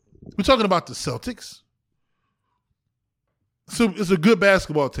teams, we're talking about the Celtics. So it's a good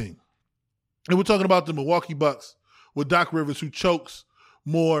basketball team. And we're talking about the Milwaukee Bucks with Doc Rivers, who chokes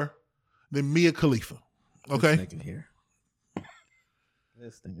more than Mia Khalifa. Okay?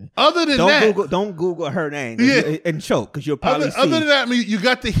 Other than that, don't Google her name and choke because you'll probably see. Other than that, I mean, you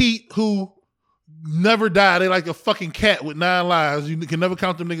got the Heat who never die. They like a fucking cat with 9 lives. You can never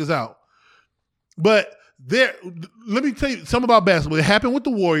count them niggas out. But let me tell you something about basketball. It happened with the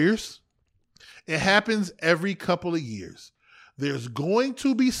Warriors. It happens every couple of years. There's going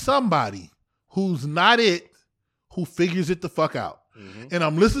to be somebody who's not it, who figures it the fuck out. Mm-hmm. And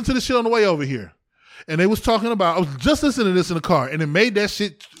I'm listening to the shit on the way over here. And they was talking about, I was just listening to this in the car, and it made that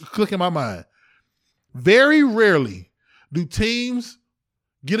shit click in my mind. Very rarely do teams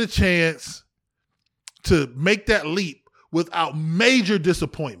get a chance to make that leap without major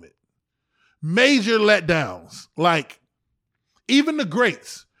disappointment, major letdowns? Like, even the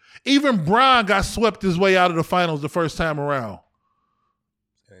greats, even Bron got swept his way out of the finals the first time around.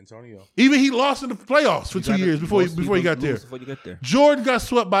 San Antonio. Even he lost in the playoffs for 2 years before he got there. Jordan got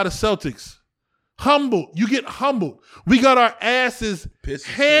swept by the Celtics. Humbled. You get humbled. We got our asses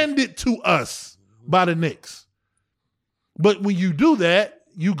handed to us by the Knicks. But when you do that,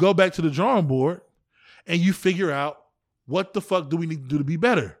 you go back to the drawing board and you figure out, what the fuck do we need to do to be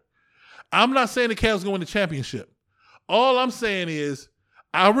better? I'm not saying the Cavs going to win the championship. All I'm saying is,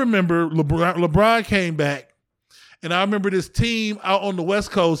 I remember LeBron came back, and I remember this team out on the West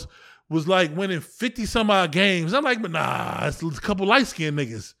Coast was like winning 50 some odd games. I'm like, but nah, it's a couple light skinned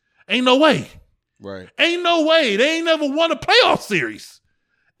niggas. Ain't no way. Right. Ain't no way. They ain't never won a playoff series.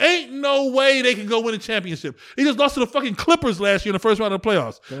 Ain't no way they can go win a championship. They just lost to the fucking Clippers last year in the first round of the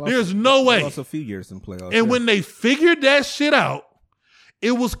playoffs. There's no way. They lost a few years in playoffs. And when they figured that shit out,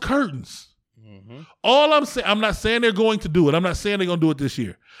 it was curtains. Mm-hmm. All I'm saying, I'm not saying they're going to do it. I'm not saying they're going to do it this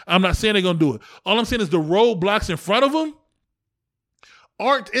year. I'm not saying they're going to do it. All I'm saying is the roadblocks in front of them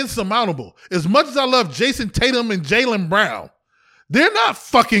aren't insurmountable. As much as I love Jason Tatum and Jaylen Brown, they're not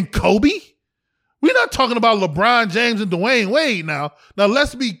fucking Kobe. We're not talking about LeBron James and Dwayne Wade now. Now,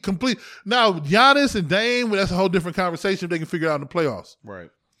 let's be complete. Now, Giannis and Dame, well, that's a whole different conversation if they can figure it out in the playoffs.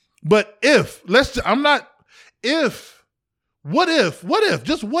 Right. But what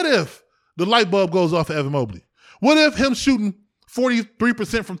if the light bulb goes off for Evan Mobley? What if him shooting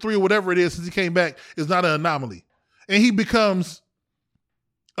 43% from three or whatever it is since he came back is not an anomaly? And he becomes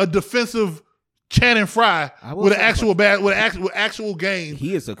a defensive Channing Frye with actual game.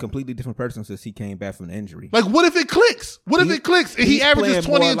 He is a completely different person since he came back from an injury. Like, what if it clicks? What if it clicks and he averages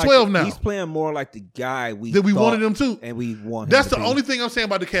 20 and 12 now? He's playing more like the guy we wanted him to. And we want him That's to the be. only thing I'm saying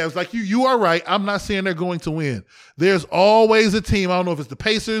about the Cavs. Like, you are right. I'm not saying they're going to win. There's always a team. I don't know if it's the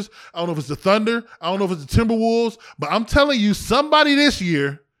Pacers. I don't know if it's the Thunder. I don't know if it's the Timberwolves. But I'm telling you, somebody this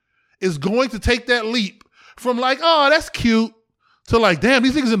year is going to take that leap from like, oh, that's cute, to like, damn,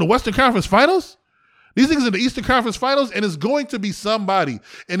 these niggas in the Western Conference Finals? These niggas in the Eastern Conference Finals, and it's going to be somebody.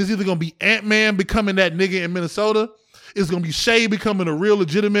 And it's either going to be Ant-Man becoming that nigga in Minnesota. It's going to be Shea becoming a real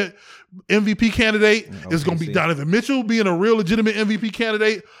legitimate MVP candidate. Okay, it's going to be Donovan Mitchell being a real legitimate MVP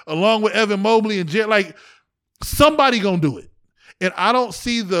candidate, along with Evan Mobley and Jet. Like, somebody going to do it. And I don't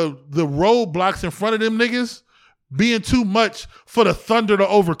see the roadblocks in front of them niggas being too much for the Thunder to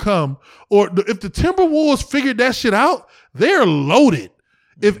overcome. Or if the Timberwolves figured that shit out, they're loaded.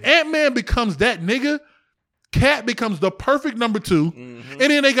 If Ant-Man becomes that nigga, Cat becomes the perfect number 2, and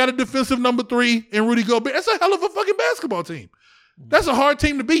then they got a defensive number 3 in Rudy Gobert. That's a hell of a fucking basketball team. That's a hard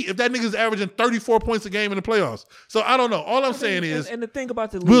team to beat if that nigga's averaging 34 points a game in the playoffs. So I don't know. All I'm saying is, and the thing about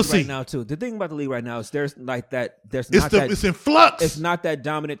the league right now too. The thing about the league right now is there's like that. It's in flux. It's not that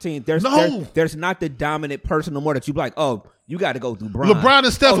dominant team. There's not the dominant person no more that you be like, oh, you got to go through LeBron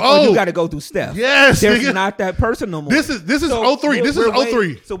and Steph. You got to go through Steph. Yes, there's nigga. Not that person no more. This is 03. This is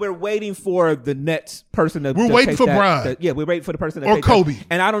 03. So we're waiting for the Nets person to. We're waiting for Bron. We're waiting for the person or Kobe.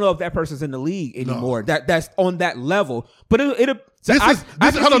 And I don't know if that person's in the league anymore. No. That's on that level. But this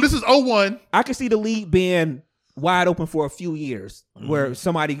is 01. I can see the league being wide open for a few years, where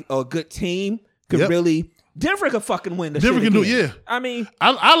a good team could really. Denver could fucking win the Denver shit can again. do, yeah. I mean,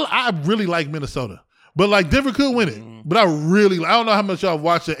 I really like Minnesota. But like Denver could win it. But I don't know how much y'all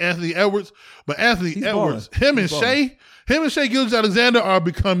watch Anthony Edwards, but Anthony Edwards, him and Shea Gilgeous-Alexander are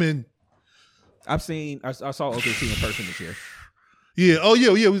becoming. I saw OKC in person this year. Yeah. Oh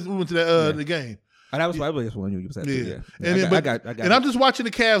yeah. We went to the game. And that was probably just one you said. Yeah. And I'm just watching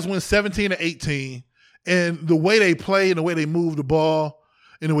the Cavs win 17-18, and the way they play and the way they move the ball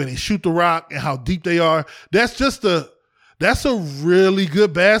and the way they shoot the rock and how deep they are. That's a really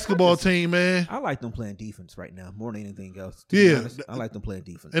good basketball team, man. I like them playing defense right now more than anything else. I like them playing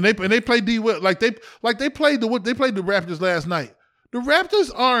defense, and they play D well. Like they played the Raptors last night. The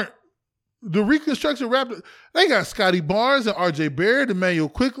Raptors aren't the reconstruction Raptors. They got Scotty Barnes and RJ Barrett, Emmanuel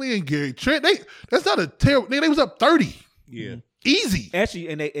Quickley, and Gary Trent. That's not a terrible. They was up 30. Yeah. Easy. Actually,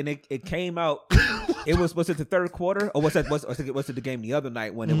 and it came out. It was it the third quarter, or was it the game the other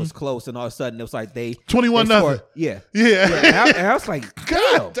night when it was close, and all of a sudden it was like they 21-0. Yeah. And I was like,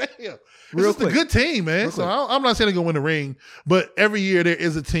 God damn. It's a good team, man. So I'm not saying they're gonna win the ring, but every year there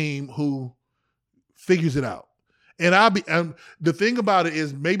is a team who figures it out. And the thing about it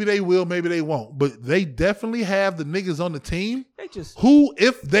is maybe they will, maybe they won't, but they definitely have the niggas on the team who,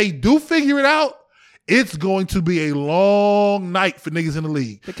 if they do figure it out, it's going to be a long night for niggas in the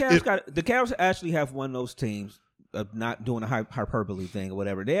league. The Cavs actually have one of those teams of not doing a hyperbole thing or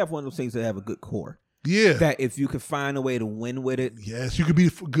whatever. They have one of those things that have a good core. Yeah. That if you could find a way to win with it, yes, you could be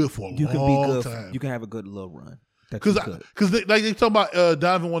good for a long time. You can have a good little run. Because they talk about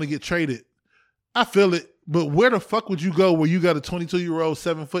Donovan want to get traded. I feel it, but where the fuck would you go where you got a 22-year-old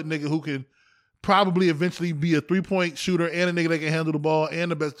 7-foot nigga who can probably eventually be a 3-point shooter and a nigga that can handle the ball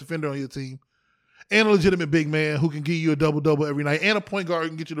and the best defender on your team and a legitimate big man who can give you a double-double every night and a point guard who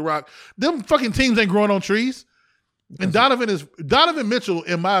can get you the rock. Them fucking teams ain't growing on trees. And Donovan Mitchell,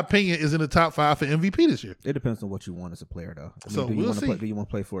 in my opinion, is in the top 5 for MVP this year. It depends on what you want as a player, though. So we'll see. Do you want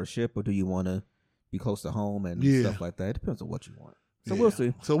to play for a ship, or do you want to be close to home and stuff like that? It depends on what you want. So we'll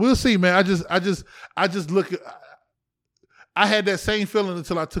see. So we'll see, man. I just look at. I had that same feeling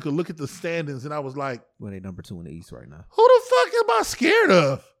until I took a look at the standings, and I was like, "Well, they number 2 in the East right now. Who the fuck am I scared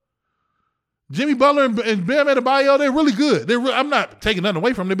of? Jimmy Butler and Bam Adebayo, they're really good. I'm not taking nothing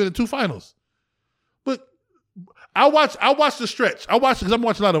away from them. They've been in 2 finals, but I watched the stretch. I watched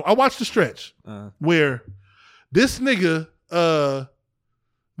the stretch where this nigga,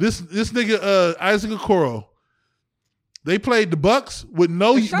 Isaac Okoro. They played the Bucks with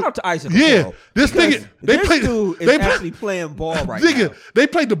no. Hey, shout out to Isaac. Yeah, this nigga. Dude is actually playing ball right now. They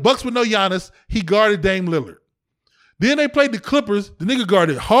played the Bucks with no Giannis. He guarded Dame Lillard. Then they played the Clippers. The nigga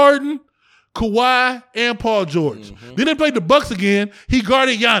guarded Harden, Kawhi, and Paul George. Mm-hmm. Then they played the Bucks again. He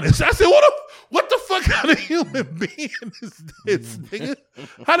guarded Giannis. I said, what the fuck kind of human being is this, nigga?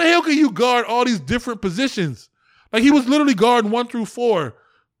 How the hell can you guard all these different positions? Like, he was literally guarding 1 through 4.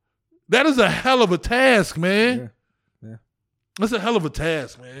 That is a hell of a task, man. Yeah. That's a hell of a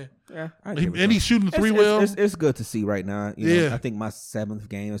task, man. Yeah, and he's shooting 3 well. It's good to see right now. You know, I think my 7th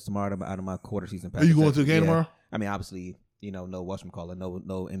game is tomorrow out of my quarter season package. Are you going to the game tomorrow? I mean, obviously, no whatchamacallit,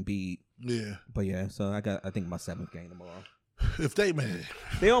 no Embiid. Yeah. But yeah, so I think my 7th game tomorrow. If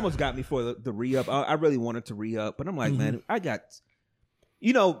they almost got me for the re-up. I really wanted to re-up, but I'm like, man, I got,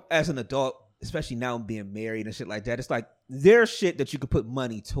 as an adult, especially now being married and shit like that, it's like there's shit that you could put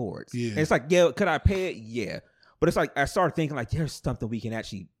money towards. Yeah. And it's like, yeah, could I pay it? Yeah. But it's like I started thinking like there's something we can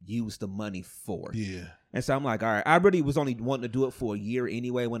actually use the money for. Yeah. And so I'm like, all right, I really was only wanting to do it for a year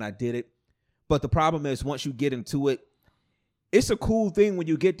anyway when I did it. But the problem is once you get into it, it's a cool thing when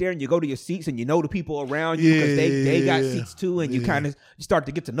you get there and you go to your seats and you know the people around you because they got seats too, and you kind of start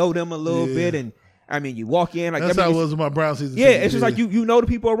to get to know them a little bit. And I mean, you walk in like that's how it was with my Brown season. Yeah, it's just like you know the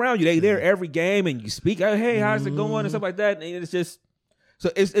people around you. They there every game and you speak, oh, hey, how's it going and stuff like that. And it's just. So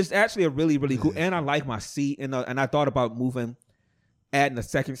it's actually a really, really cool, and I like my seat, and I thought about adding a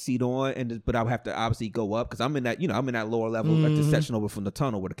second seat on, but I would have to obviously go up because I'm in that, I'm in that lower level, like the section over from the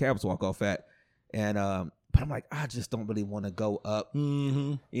tunnel where the cabs walk off at, and but I'm like, I just don't really want to go up,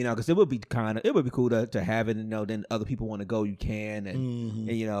 because it would be cool to have it, and then other people want to go, you can, and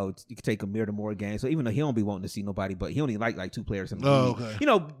you can take Amir to more games. So even though he don't be wanting to see nobody, but he only like 2 players in the league.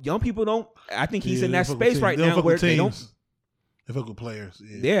 Okay. Young people don't. I think he's in that space right now where they don't. They fuck with players.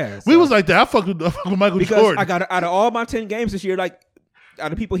 Yeah. We was like that. I fuck with Michael Jordan. I got out of all my 10 games this year, like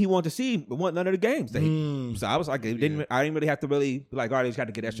out of people he wanted to see, want none of the games. So I was like, I didn't really have to really be like, all right, he's got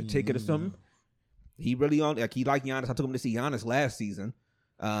to get an extra ticket or something. He really he liked Giannis. I took him to see Giannis last season.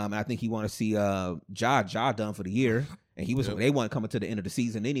 And I think he wanted to see Ja done for the year. And he was they weren't coming to the end of the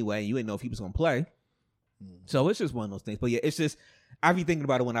season anyway. You didn't know if he was gonna play. So it's just one of those things. But yeah, it's just I be thinking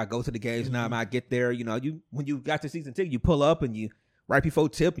about it when I go to the games. Now I get there, when you got the season ticket, you pull up and you right before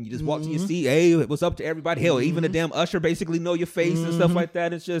tip and you just walk to your seat. Hey, what's up to everybody? Hell, even the damn usher basically know your face and stuff like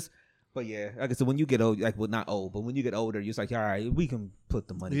that. It's just, but yeah, like I said, when you get old, not old, but when you get older, you're just like, all right, we can put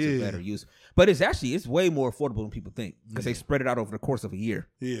the money to better use. But it's way more affordable than people think because they spread it out over the course of a year.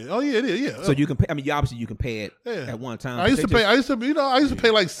 Yeah. Oh yeah, it is. Yeah. So you can pay. I mean, obviously you can pay it at one time. I used to pay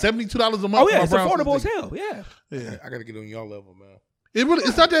like $72 a month. Oh yeah, it's affordable as hell. Yeah. Yeah. I gotta get on y'all level, man.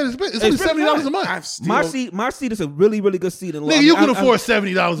 It's not that expensive. It's only $70 a month. My seat is a really, really good seat. Nigga, you can afford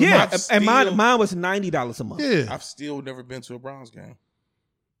 $70 a month. Yeah, and mine was $90 a month. Yeah. I've still never been to a Browns game.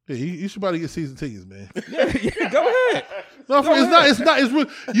 Yeah, you should probably get season tickets, man. Yeah, go ahead. No, it's not. It's real.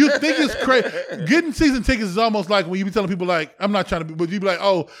 You think it's crazy. Getting season tickets is almost like when you be telling people like, I'm not trying to be, but you be like,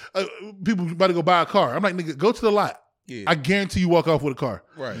 oh, people about to go buy a car. I'm like, nigga, go to the lot. Yeah. I guarantee you walk off with a car.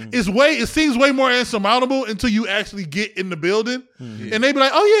 Right. It seems way more insurmountable until you actually get in the building. Mm-hmm. And they be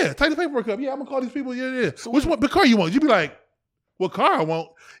like, oh yeah, take the paperwork up. Yeah, I'm gonna call these people. Yeah. So what car you want? You be like, what car I want?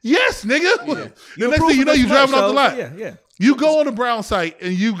 Yes, nigga. Yeah. The next thing you know, you driving off the lot. Yeah. You go on the Brown site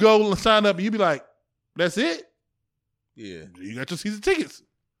and you go sign up and you be like, that's it? Yeah. You got your season tickets.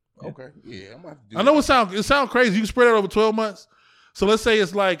 Okay. Yeah. I'm about to do I know it sounds crazy. You can spread it over 12 months. So let's say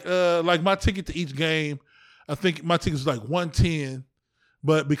it's like my ticket to each game. I think my ticket is like $110,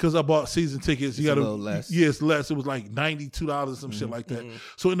 But because I bought season tickets, you got to less. Yeah, it's less. It was like $92, some shit like that.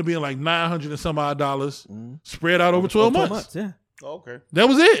 So it ended up being like $900 and some odd dollars spread out over 12 months. Yeah. Oh, okay. That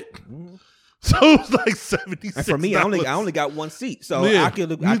was it. So it was like $76. And for me, I only got one seat, so Yeah. I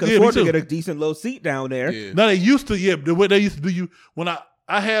could afford to get a decent little seat down there. Yeah. Now they used to, the way they used to do you when I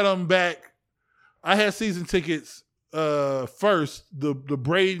had them back. I had season tickets first. The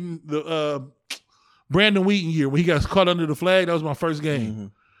Brandon Wheaton year when he got caught under the flag. That was my first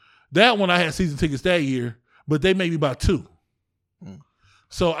game. That one I had season tickets that year, but they made me buy 2.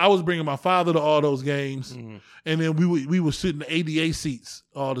 So I was bringing my father to all those games, and then we would sit in the ADA seats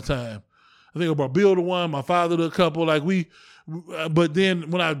all the time. I think I brought Bill to one, my father to a couple. But then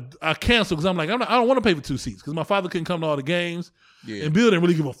when I canceled because I'm like I don't want to pay for 2 seats because my father couldn't come to all the games, and Bill didn't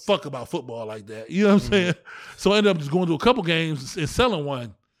really give a fuck about football like that. You know what I'm saying? So I ended up just going to a couple games and selling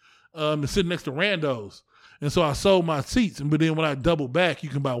one, and sitting next to randos. And so I sold my seats, but then when I double back, you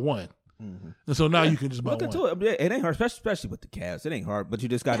can buy one. And so now you can just buy one. Into it. It ain't hard, especially with the Cavs. It ain't hard, but you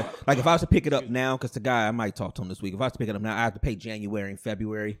just got to, like, if I was to pick it up now, because the guy, I might talk to him this week. If I was to pick it up now, I have to pay January and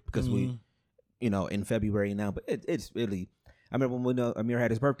February because we, in February now. But it's really, I remember when Amir had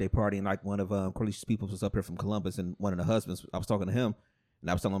his birthday party and like one of Corlicia's people was up here from Columbus and one of the husbands, I was talking to him and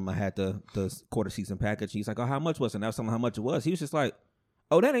I was telling him I had the quarter season package. He's like, oh, how much was it? And I was telling him how much it was. He was just like,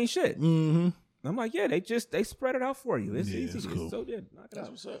 oh, that ain't shit. I'm like, yeah, they spread it out for you. It's easy. It's cool. So knock it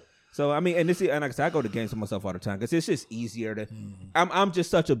out. What's up? So I mean, and like I said, I go to games for myself all the time because it's just easier to. I'm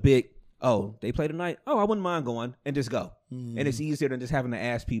just such a big. Oh, they play tonight. Oh, I wouldn't mind going and just go. And it's easier than just having to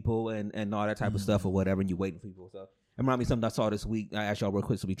ask people and all that type of stuff or whatever, and you waiting for people. So it reminded me of something I saw this week. I asked y'all real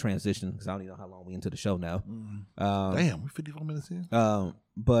quick so we transition because I don't even know how long we into the show now. Damn, we're 54 minutes in.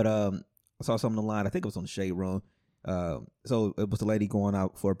 But I saw something online. I think it was on the Shade Room. So it was the lady going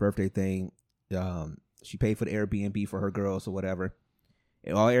out for a birthday thing. She paid for the Airbnb for her girls or whatever.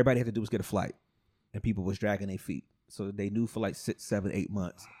 And all everybody had to do was get a flight. And people was dragging their feet. So they knew for like 6, 7, 8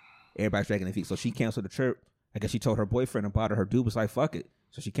 months. Everybody's dragging their feet. So she canceled the trip. I guess she told her boyfriend about it. Her dude was like, fuck it.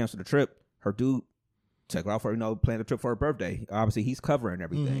 So she canceled the trip. Her dude took her out for, planned the trip for her birthday. Obviously, he's covering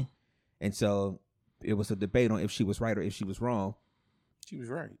everything. And so it was a debate on if she was right or if she was wrong. She was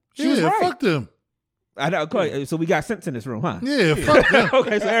right. She was right. Fuck them. I know. So we got sense in this room, huh? Yeah, fuck them.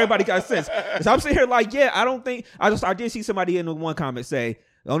 Okay, so everybody got sense. So I'm sitting here like, I don't think I did see somebody in the one comment say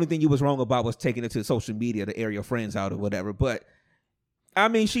the only thing you was wrong about was taking it to social media to air your friends out or whatever. But I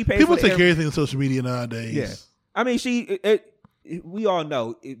mean, she paid. People take everything on social media nowadays. Yeah, I mean, we all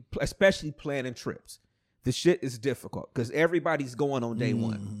know, especially planning trips. The shit is difficult because everybody's going on day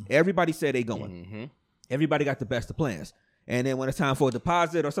one. Everybody said they going. Everybody got the best of plans. And then when it's time for a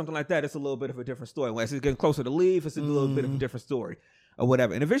deposit or something like that, it's a little bit of a different story. When it's getting closer to leave, it's a little bit of a different story or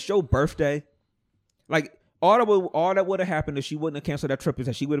whatever. And if it's your birthday, like all that would have happened if she wouldn't have canceled that trip is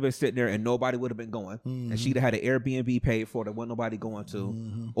that she would have been sitting there and nobody would have been going. And she'd have had an Airbnb paid for that wasn't nobody going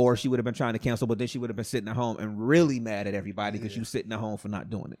to. Or she would have been trying to cancel, but then she would have been sitting at home and really mad at everybody because you sitting at home for not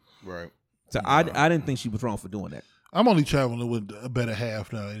doing it. Right. So I didn't think she was wrong for doing that. I'm only traveling with a better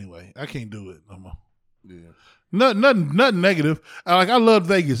half now anyway. I can't do it no more. Yeah. Nothing negative. I loved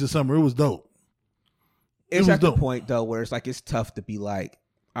Vegas this summer. It was dope. It's at the point though where it's like it's tough to be like,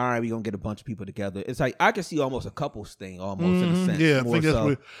 all right, we're gonna get a bunch of people together. It's like I can see almost a couples thing almost in a sense. Yeah, I think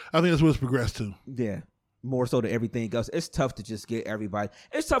that's where it's progressed to. Yeah. More so than everything else. It's tough to just get everybody.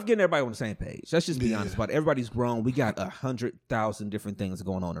 It's tough getting everybody on the same page. Let's just be honest about it. Everybody's grown. We got 100,000 different things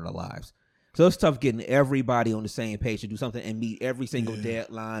going on in our lives. So it's tough getting everybody on the same page to do something and meet every single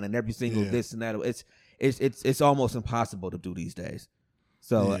deadline and every single this and that. It's almost impossible to do these days.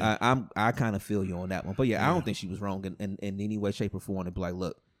 So I kind of feel you on that one. But I don't think she was wrong in any way, shape, or form to be like,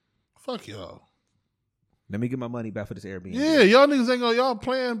 look, fuck y'all. Let me get my money back for this Airbnb. Yeah, y'all niggas ain't gonna y'all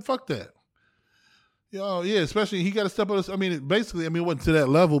playing. Fuck that. Y'all, especially he got to step up. I mean, basically, it wasn't to that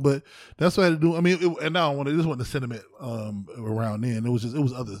level, but that's what I had to do. I mean, and now I want to. This wasn't the sentiment around then. It was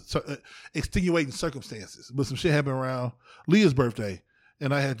other extenuating circumstances. But some shit happened around Leah's birthday,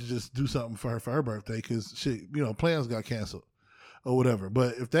 and I had to just do something for her birthday because shit, plans got canceled or whatever.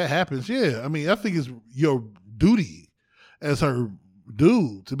 But if that happens, I mean, I think it's your duty as her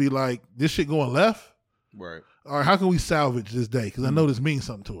dude to be like, this shit going left, right? Or how can we salvage this day? Because I know this means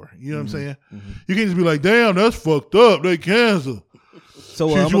something to her. You know what I'm saying? You can't just be like, damn, that's fucked up. They canceled. So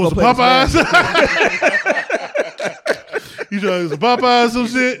you want some Popeyes? You trying to get some Popeyes, some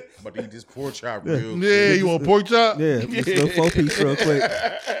shit? But eat this pork chop real quick. Yeah, you want pork chop? Yeah, just a 4-piece real quick.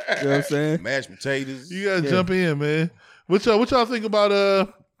 You know what I'm saying? Mashed potatoes. You gotta jump in, man. What y'all think about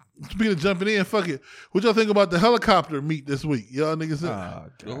speaking of jumping in, fuck it. What y'all think about the helicopter meet this week? Y'all niggas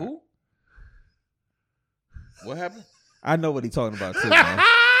Who? What happened? I know what he's talking about too, man.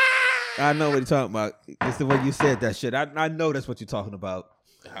 I know what he's talking about. It's the way you said that shit. I know that's what you're talking about.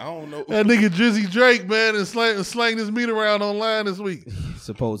 I don't know. That nigga Drizzy Drake, man, is slang his meat around online this week.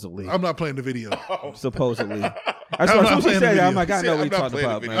 Supposedly. I'm not playing the video. Supposedly. I'm not playing the video. I'm like, I know what you're talking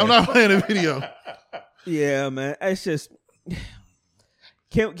about, man. I'm not playing the video. Yeah, man. It's just...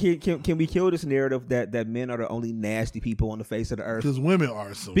 Can we kill this narrative that men are the only nasty people on the face of the earth? Because women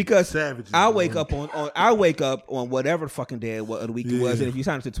are some because savages. I wake up on whatever fucking day of the week it was, and if you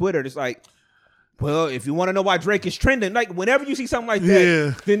sign up to Twitter, it's like, well, if you want to know why Drake is trending, like whenever you see something like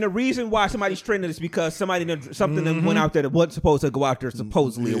that, then the reason why somebody's trending is because something that went out there that wasn't supposed to go out there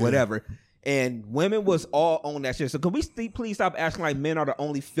supposedly or whatever. And women was all on that shit. So can we please stop acting like men are the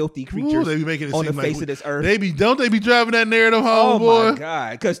only filthy creatures they be making it on the seem face like of this earth? Don't they be driving that narrative home, boy? Oh my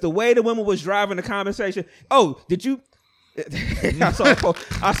God. Because the way the women was driving the conversation. Oh, did you? I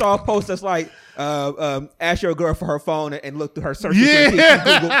saw a post that's like, ask your girl for her phone and look through her search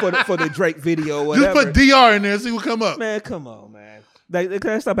Google for the Drake video or whatever. Just put DR in there and see what come up. Man, come on, man.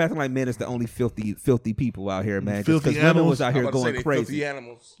 They stop acting like men is the only filthy people out here, man. Filthy because women was out here going crazy. Filthy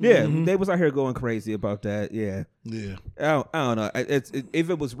animals. Yeah, they was out here going crazy about that. Yeah. I don't know. If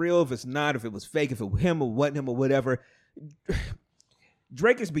it was real, if it's not, if it was fake, if it was him or wasn't him or whatever.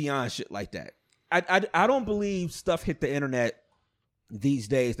 Drake is beyond shit like that. I don't believe stuff hit the internet these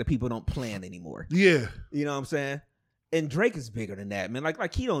days that people don't plan anymore. Yeah. You know what I'm saying? And Drake is bigger than that, man.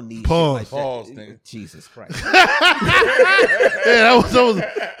 Like he don't need Pause. shit like that. Jesus Christ.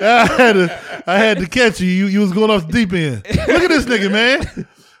 I had to catch you. You was going off the deep end. Look at this nigga, man.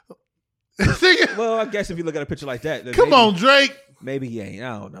 Well, I guess if you look at a picture like that. Come on, Drake. Maybe he ain't.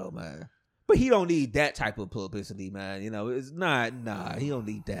 I don't know, man. But he don't need that type of publicity, man. You know, it's not, he don't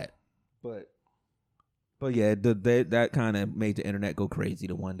need that. But yeah, that kind of made the internet go crazy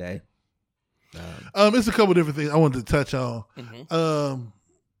the one day. It's a couple different things I wanted to touch on.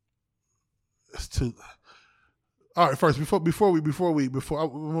 All right, first I want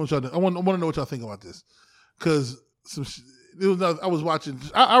to know what y'all think about this, because I was watching.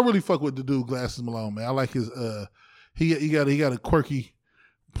 I really fuck with the dude Glasses Malone, man. I like his. He got a quirky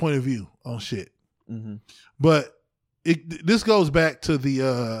point of view on shit. But this goes back to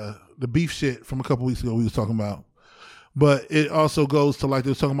the beef shit from a couple weeks ago we was talking about. But it also goes to like they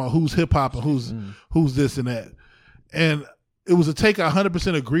was talking about who's hip hop and who's this and that. And it was a take I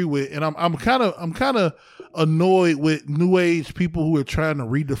 100% agree with, and I'm kind of annoyed with new age people who are trying to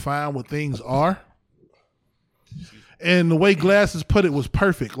redefine what things are. And the way Glasses put it was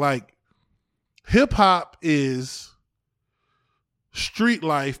perfect. Like hip hop is street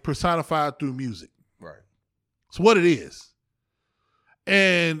life personified through music. Right. It's what it is.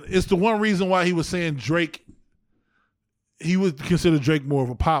 And it's the one reason why he was saying Drake, he would consider Drake more of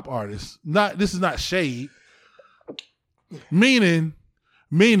a pop artist. This is not shade. Meaning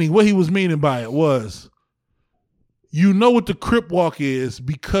what he was meaning by it was, you know what the Crip Walk is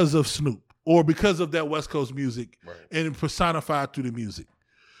because of Snoop or because of that West Coast music, right, and it personified through the music.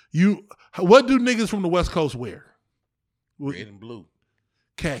 What do niggas from the West Coast wear? Red and blue.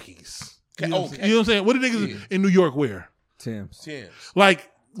 Khakis. You know what I'm saying? What do niggas in New York wear? Timbs.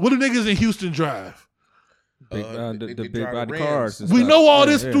 Like, what do niggas in Houston drive? The big body cars. We know all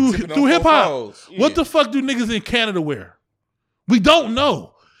this through hip hop. Yeah. What the fuck do niggas in Canada wear? We don't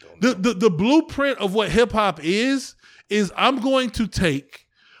know. The blueprint of what hip hop is I'm going to take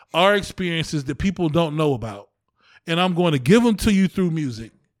our experiences that people don't know about, and I'm going to give them to you through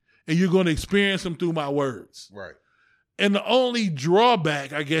music, and you're going to experience them through my words. Right. And the only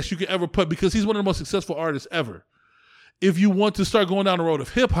drawback, I guess, you could ever put, because he's one of the most successful artists ever, if you want to start going down the road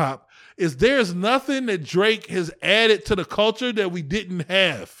of hip hop, is there's nothing that Drake has added to the culture that we didn't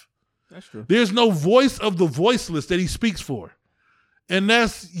have. That's true. There's no voice of the voiceless that he speaks for. And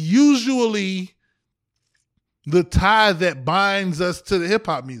that's usually the tie that binds us to the hip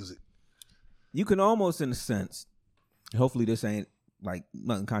hop music. You can almost, in a sense, hopefully this ain't like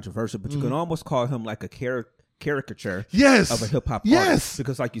nothing controversial, but you can almost call him like a caricature of a hip hop artist.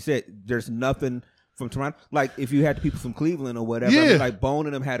 Because like you said, there's nothing from Toronto. Like if you had the people from Cleveland or whatever, I mean, like Bone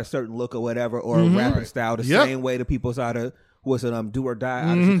and them had a certain look or whatever, or a rapping style, the same way the people's out of Do or Die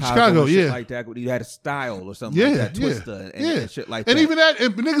out of Chicago shit like that. You had a style or something like that, Twista and shit like that. And even that,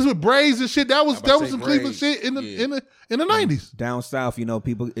 and niggas with braids and shit, that was some Cleveland shit in the 90s. Down south, you know,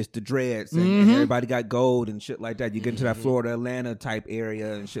 people, it's the dreads and everybody got gold and shit like that. You get into that Florida, Atlanta type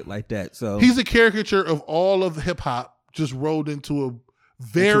area and shit like that. So he's a caricature of all of hip hop just rolled into a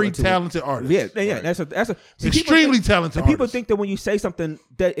very talented artist. Yeah. Right. That's a extremely talented artist. People think that when you say something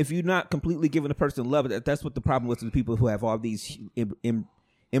that if you're not completely giving the person love, that's what the problem was with the people who have all these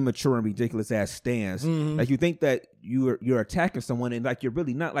immature and ridiculous ass stance. Like you think that you're attacking someone and like you're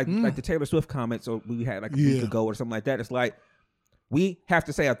really not. Like the Taylor Swift comments or we had like a week ago or something like that. It's like we have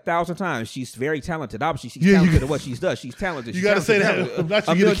to say 1,000 times she's very talented. Obviously, she's talented at what she does. She's talented. You got to say that. Not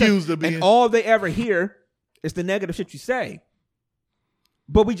to get accused of being. And all they ever hear is the negative shit you say.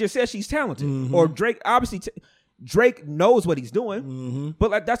 But we just said she's talented. Or Drake, obviously, Drake knows what he's doing.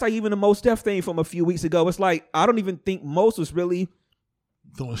 But like that's like even the Mos Def thing from a few weeks ago. It's like I don't even think Mos was really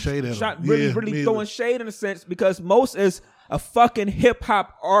throwing shade at him. Really throwing shade in a sense because Mos is a fucking hip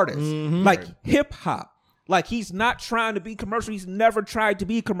hop artist. Like hip hop. Like he's not trying to be commercial. He's never tried to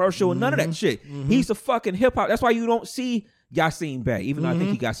be commercial and none of that shit. He's a fucking hip hop. That's why you don't see Yasin Bey, even though I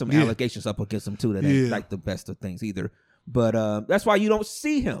think he got some allegations up against him too that ain't like the best of things either. But that's why you don't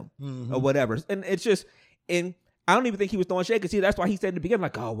see him or whatever. And it's just, and I don't even think he was throwing shade because that's why he said in the beginning,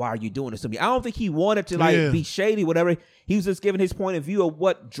 like, oh, why are you doing this to me? I don't think he wanted to like be shady, whatever. He was just giving his point of view of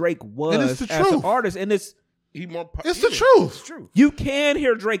what Drake was as an artist. And it's the truth. It's true. You can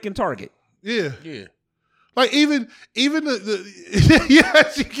hear Drake in Target. Yeah. Like even the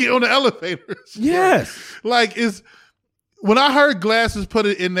yes, you get on the elevators. Yes. Like it's when I heard Glasses put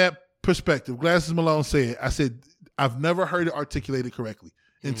it in that perspective, Glasses Malone said, I said, I've never heard it articulated correctly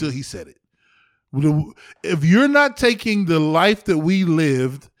until he said it. If you're not taking the life that we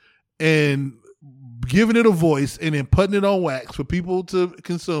lived and giving it a voice and then putting it on wax for people to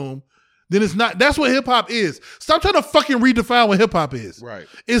consume, then it's not. That's what hip hop is. Stop trying to fucking redefine what hip hop is. Right.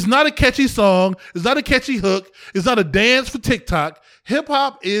 It's not a catchy song. It's not a catchy hook. It's not a dance for TikTok. Hip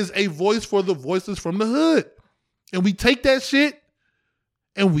hop is a voice for the voices from the hood. And we take that shit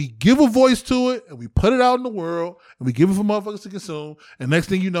and we give a voice to it and we put it out in the world and we give it for motherfuckers to consume. And next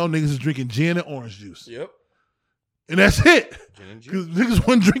thing you know, niggas is drinking gin and orange juice. Yep. And that's it. Gin and Because juice. niggas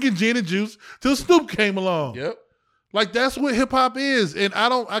wasn't drinking gin and juice till Snoop came along. Yep. Like that's what hip hop is. And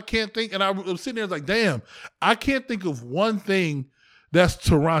I can't think, and I'm sitting there like, damn, I can't think of one thing that's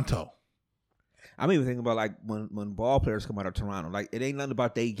Toronto. I'm even thinking about like when ball players come out of Toronto, like it ain't nothing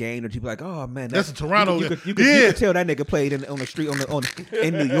about they game or people like, oh man, that's a Toronto. You could tell that nigga played on the street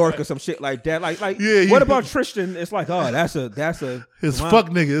in New York or some shit like that. What about Tristan? It's like, oh, that's a his fuck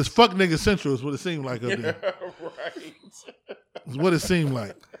nigga. It's fuck nigga central is what it seemed like up there. Right. It's what it seemed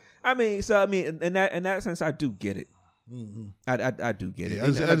like. I mean, in that sense, I do get it. I do get it.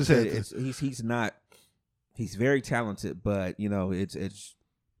 Yeah, I just said he's very talented, but you know it's.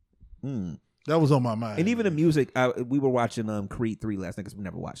 That was on my mind. And even the music, we were watching Creed 3 last night because we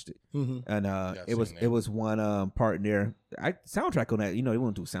never watched it. And it was one part in there. Soundtrack on that, you know, they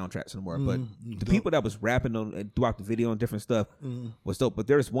won't do soundtracks anymore. But the people that was rapping on throughout the video and different stuff was dope. But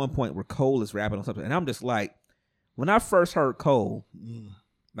there's one point where Cole is rapping on something, and I'm just like, when I first heard Cole,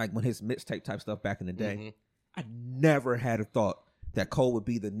 like when his mixtape type stuff back in the day, I never had a thought that Cole would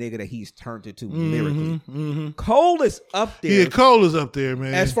be the nigga that he's turned into lyrically. Cole is up there. Yeah, Cole is up there,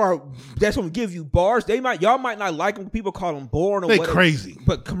 man. As far that's gonna give you bars. Y'all might not like him. People call him boring or they whatever. Crazy.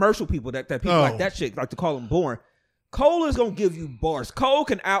 But commercial people that people like that shit like to call him boring. Cole is gonna give you bars. Cole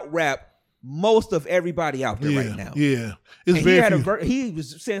can out rap most of everybody out there right now. Yeah. It's very he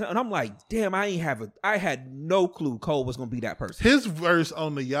was saying, and I'm like, damn, I had no clue Cole was gonna be that person. His verse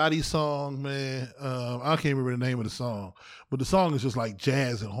on the Yachty song, man, I can't remember the name of the song, but the song is just like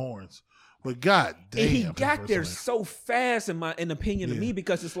jazz and horns. But god damn, and he got there so fast in opinion of me,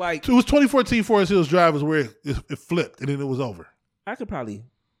 because it's like it was 2014 Forest Hills Drive is where it flipped and then it was over. I could probably,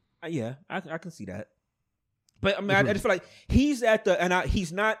 I can see that. But I mean, I just feel like he's at the,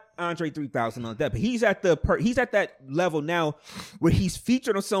 he's not Andre 3000 on that, but he's at that level now where he's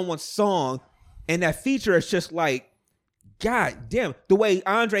featured on someone's song, and that feature is just like, god damn, the way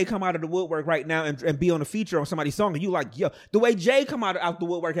Andre come out of the woodwork right now and be on a feature on somebody's song, and you like, yo, the way Jay come out the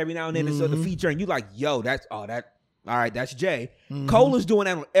woodwork every now and then and so the feature, and you like, yo, all right, that's Jay. Cole is doing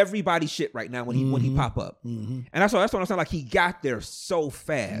that on everybody's shit right now when he pop up. And that's what I'm saying. Like, he got there so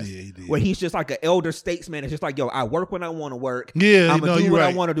fast. Yeah, he did. Where he's just like an elder statesman. It's just like, yo, I work when I want to work. Yeah, I'm going to do what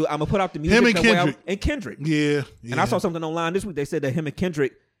I want to do. I'm going to put out the music. Him and Kendrick. And Kendrick. Yeah. And I saw something online this week. They said that him and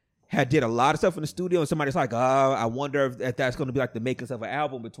Kendrick did a lot of stuff in the studio, and somebody's like, oh, I wonder if that's going to be like the makings of an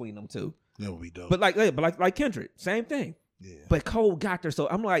album between them two. That would be dope. But like Kendrick, same thing. Yeah. But Cole got there. So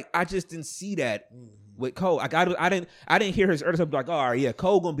I'm like, I just didn't see that with Cole. Like I didn't hear his early stuff like, oh, all right, yeah,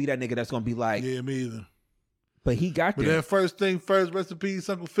 Cole gonna be that nigga that's gonna be like, yeah, me either. But he got there. But that first thing first, rest in peace,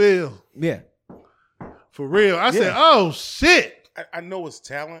 Uncle Phil. Yeah, for real. I said, oh shit. I know it's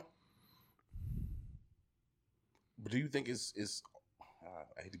talent, but do you think it's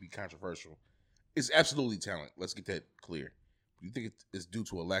I hate to be controversial. It's absolutely talent. Let's get that clear. Do you think it's due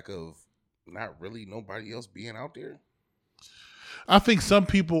to a lack of not really nobody else being out there? I think some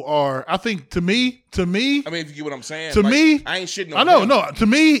people are. I think to me. I mean, if you get what I'm saying. To me, I ain't shitting on I know. him. No, to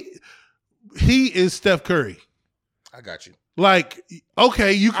me, he is Steph Curry. I got you. Like,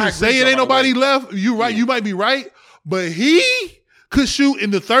 okay, you can say it ain't nobody left. You right. Yeah. You might be right, but he could shoot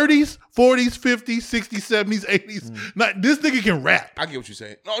in the 30s, 40s, 50s, 60s, 70s, 80s. Not this nigga can rap. I get what you're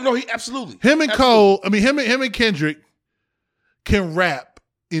saying. No, he absolutely. Him and Cole. I mean, him and Kendrick can rap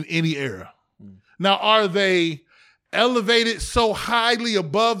in any era. Now, are they elevated so highly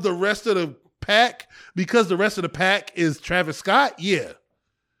above the rest of the pack because the rest of the pack is Travis Scott? Yeah,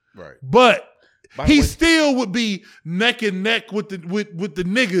 right. But he still would be neck and neck with the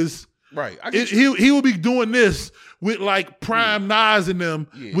niggas. Right. He would be doing this with like Prime Nas in them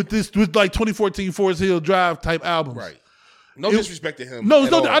with like 2014 Forest Hill Drive type albums. Right. No disrespect to him. No,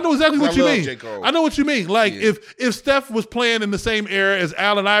 I know exactly what you mean. J. Cole. I know what you mean. Like if Steph was playing in the same era as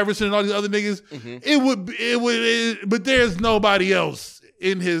Allen Iverson and all these other niggas, it would. But there's nobody else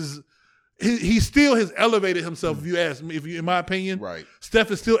in his. He still has elevated himself. If you ask me, in my opinion, right. Steph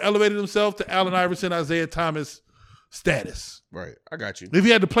has still elevated himself to Allen Iverson, Isaiah Thomas status. Right, I got you. If he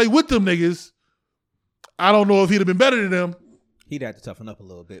had to play with them niggas, I don't know if he'd have been better than them. He'd have to toughen up a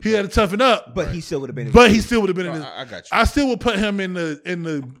little bit. He had to toughen up, but he still would have been. But he still would have been in. I got you. I still would put him in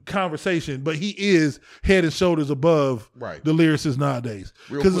the conversation, but he is head and shoulders above the lyricists nowadays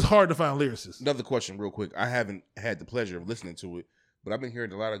because it's hard to find lyricists. Another question, real quick. I haven't had the pleasure of listening to it, but I've been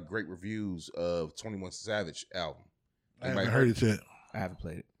hearing a lot of great reviews of 21 Savage album. I haven't heard it yet. I haven't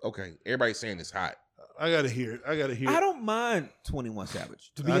played it. Okay, everybody's saying it's hot. I gotta hear it. I don't mind 21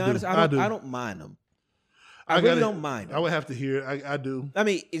 Savage. To be honest, I don't mind him. I really don't mind him. I would have to hear it. I do. I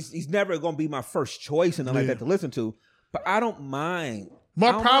mean, he's never going to be my first choice and like that to listen to, but I don't mind.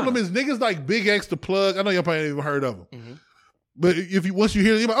 My problem is niggas like Big X the Plug. I know y'all probably ain't even heard of him, but once you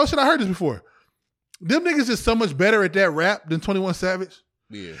hear it, you're like, oh shit, I heard this before. Them niggas is so much better at that rap than 21 Savage.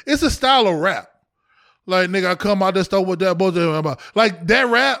 Yeah, it's a style of rap. Like, nigga, I come out this stuff with that bullshit about. Like, that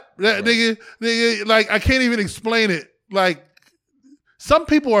rap, that nigga, like, I can't even explain it. Like, some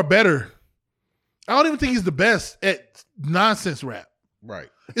people are better. I don't even think he's the best at nonsense rap. Right.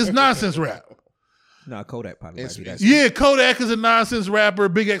 It's nonsense rap. No, Kodak probably might be that. Yeah, Kodak is a nonsense rapper.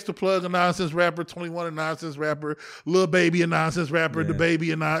 Big X the Plug a nonsense rapper. 21 a nonsense rapper. Lil Baby a nonsense rapper. The Baby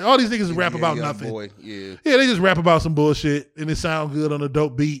a nonsense. All these niggas rap about nothing. Boy. Yeah, they just rap about some bullshit and it sound good on a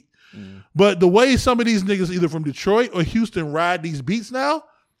dope beat. But the way some of these niggas either from Detroit or Houston ride these beats now,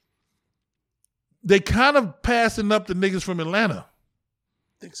 they kind of passing up the niggas from Atlanta.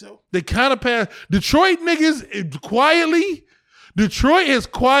 Think so? They kind of pass. Detroit niggas quietly, Detroit has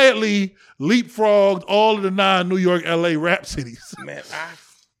quietly leapfrogged all of the non-New York, LA rap cities. Man,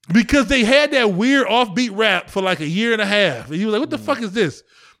 because they had that weird offbeat rap for like a year and a half. And you was like, what the fuck is this?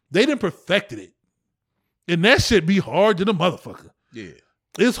 They done perfected it. And that shit be hard to the motherfucker. Yeah.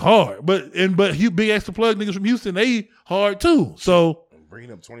 It's hard, but Big X the Plug niggas from Houston, they hard too. So bringing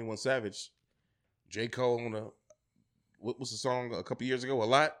up 21 Savage, J. Cole on what was the song a couple years ago? A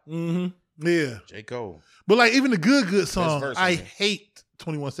Lot. Mm-hmm. Yeah, J. Cole. But like even the good song, I hate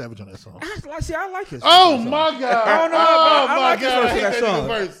 21 Savage on that song. I like his. Oh my god! I don't know. I like his verse on that song.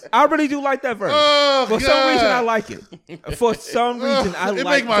 Verse. I really do like that verse. Oh, for some reason, I like it. For some reason, I like it. It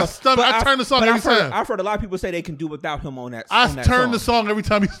make my stomach. I turn the song every time. I've heard a lot of people say they can do without him on that. I turn the song every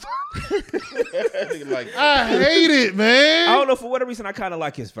time he starts. I hate it, man. I don't know, for whatever reason, I kind of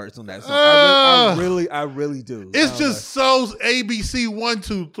like his verse on that song. I really do. It's just so ABC 1,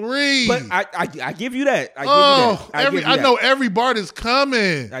 2, 3. But I give you that. I know every bar is coming.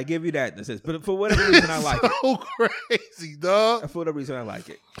 I give you that. But for whatever reason, I like it. So crazy, dog. For whatever reason, I like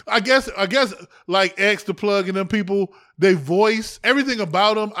it. I guess like X the Plug and them people, they voice everything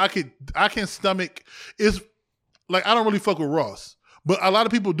about them. I can stomach. It's like I don't really fuck with Ross, but a lot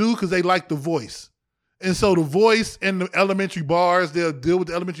of people do because they like the voice. And so the voice and the elementary bars, they'll deal with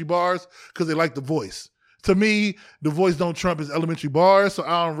the elementary bars because they like the voice. To me, the voice don't trump his elementary bars, so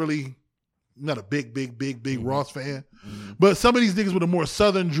I don't really. Not a big Ross fan. Mm-hmm. But some of these niggas with a more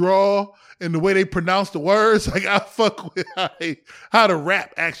southern drawl and the way they pronounce the words, like I fuck with how the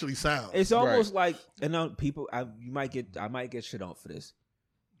rap actually sounds. It's almost like, and people, I might get shit on for this.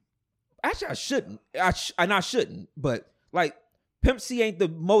 Actually, I shouldn't. I shouldn't. But like, Pimp C ain't the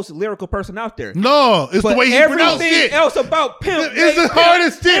most lyrical person out there. No, it's the way he pronounced it. Everything else about Pimp, it's the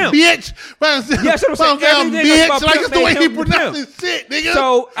hardest shit, bitch. Yes, I'm saying bitch. Like it's the way he pronounces shit, nigga.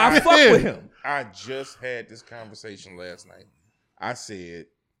 So I fuck with him. I just had this conversation last night. I said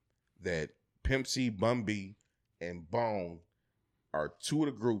that Pimp C, Bun B, and Bone are two of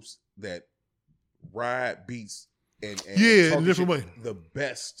the groups that ride beats and in a different way. The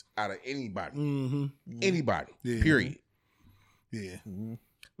best out of anybody. Mm-hmm. Anybody. Yeah. Period. Yeah.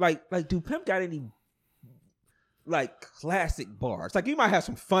 Like, do Pimp got any like classic bars? Like, you might have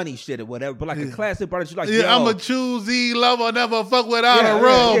some funny shit or whatever, but like a classic bar that you like. Yeah, I'm a choosy lover, never fuck without a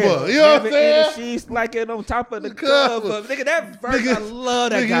rubber. You know what I'm saying? She's like it on top of the cover. Nigga, that verse, I love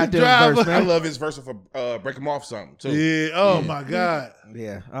that goddamn verse, man. I love his verse for Break 'Em Off something too. Yeah. Oh my God.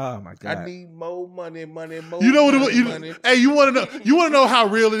 Yeah. Oh my God. I need more money, more. You know what? money. Hey, you want to know? You want to know how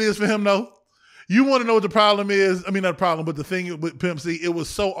real it is for him, though? You want to know what the problem is? I mean, not the problem, but the thing with Pimp C, it was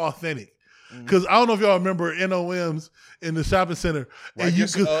so authentic. Because I don't know if y'all remember NOMs in the shopping center. And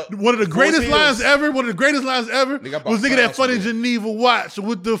one of the greatest lines ever was nigga that funny Geneva watch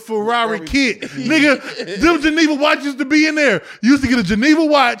with the Ferrari kit. Nigga, them Geneva watches used to be in there. You used to get a Geneva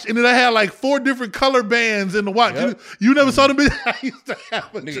watch and then I had like 4 different color bands in the watch. Yep. You never saw them? I used to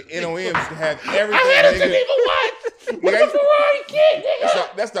have a nigga, NOMs used to have everything. I had a Geneva watch with a Ferrari kit,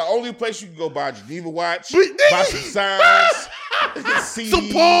 nigga. That's the only place you can go buy a Geneva watch, buy some signs.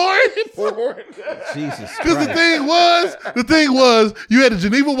 Support. Jesus. Because the thing was, you had a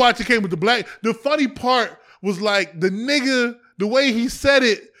Geneva watch that came with the black. The funny part was like the nigga, the way he said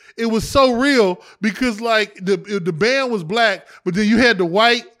it, it was so real because like the band was black, but then you had the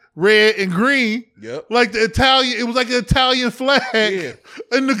white, red, and green. Yep. Like the Italian, it was like an Italian flag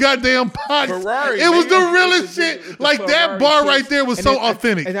in the goddamn box. Ferrari. It was the realest shit. Like that bar right there was so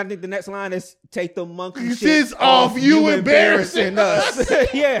authentic. And I think the next line is take the monkey shits off, you embarrassing us.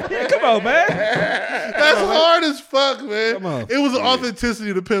 yeah, come on, man. That's hard as fuck, man. Come on. It was an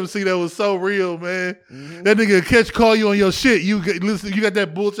authenticity to Pimp C that was so real, man. That nigga call you on your shit. You got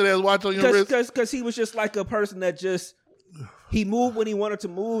that bullshit ass watch on your wrist. Because he was just like a person that just he moved when he wanted to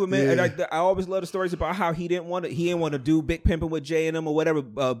move, man. Yeah. And I always love the stories about how he didn't want to do Big Pimpin' with Jay and him or whatever.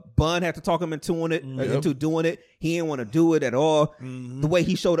 Bun had to talk him into doing it. He didn't want to do it at all. The way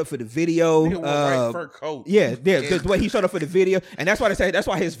he showed up for the video, fur coat. The way he showed up for the video, and that's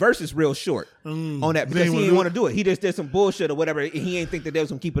why his verse is real short on that because he didn't want to do it. He just did some bullshit or whatever. And he ain't think that they was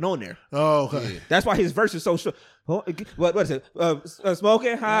gonna keep it on there. Oh, okay. That's why his verse is so short. What is it?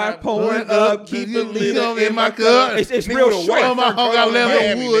 Smoking high, pouring up, keep it legal in my cup. It's real short. My home got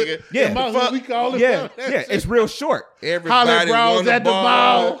lemon wood. Yeah, my hood, we call it. Yeah, it's real short. Everybody won the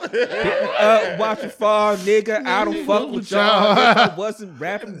ball. Watch it fall, nigga. I don't fuck with y'all. If I wasn't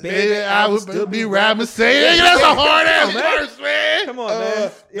rapping, baby, I would still be rapping. Say, that's a hard ass verse, man. Come on,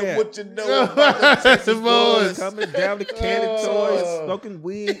 man. Yeah. What you know about the Texas boys? Coming down the cannon toys, smoking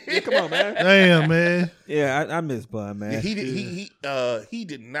weed. Yeah, come on, man. Damn, man. Yeah, I miss Bun, man. Yeah, he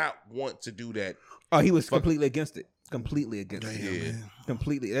did not want to do that. Oh, he was completely against it. Completely against it. Yeah.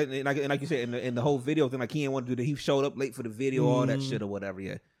 Completely. And like you said, in the whole video thing, like he didn't want to do that. He showed up late for the video, all that shit or whatever.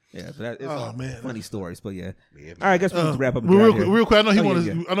 Yeah. Yeah. So that is funny stories, but yeah. All right, I guess we need to wrap up. Real quick, I know he wanted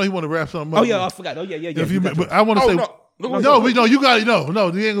to wrap something up. Oh yeah, I forgot. Oh yeah. But I want to say no, you got it.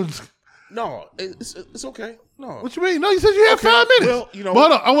 No, you ain't gonna. No, it's okay. No. What you mean? No, you said you had 5 minutes. Well,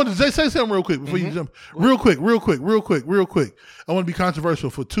 hold on. I want to say something real quick before you jump. Real quick. I want to be controversial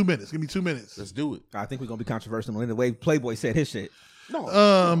for 2 minutes. Give me 2 minutes. Let's do it. I think we're gonna be controversial in the way Playboy said his shit.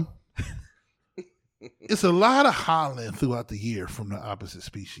 No. It's a lot of hollering throughout the year from the opposite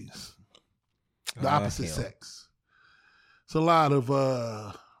species, the opposite sex. It's a lot of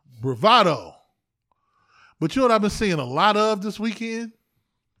bravado. But you know what I've been seeing a lot of this weekend?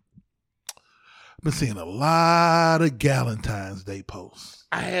 I've been seeing a lot of Galentine's Day posts.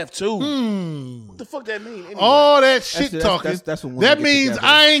 I have too. What the fuck that mean? Anyway? All that shit talking. That means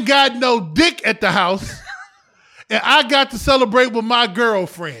I ain't got no dick at the house, and I got to celebrate with my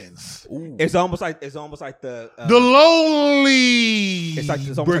girlfriends. Ooh. It's almost like the Lonely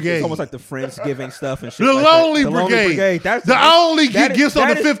Brigade. It's almost like the Friendsgiving stuff and shit. The like Lonely that. Brigade. I only get gifts on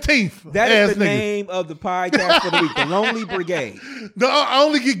the 15th. That is the name of the podcast for the week. The Lonely Brigade. I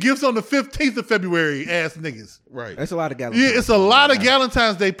only get gifts on the 15th of February. Ass niggas. Right. That's a lot of Galentine's. Yeah, it's a lot of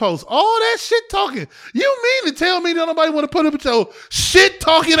Galentine's Day posts. All that shit talking. You mean to tell me that nobody want to put up with your shit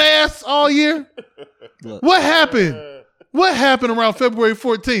talking ass all year? Look, what happened? What happened around February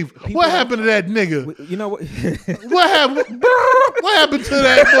 14th? What happened to that nigga? You know what? What happened? What happened to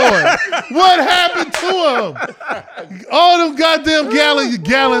that boy? What happened to him? All them goddamn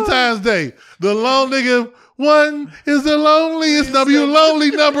Galentine's Day. The lone nigga one is the loneliest number. You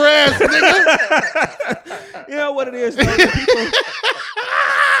lonely number ass nigga. You know what it is?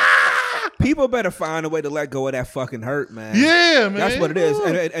 People better find a way to let go of that fucking hurt, man. Yeah, man. That's what it is.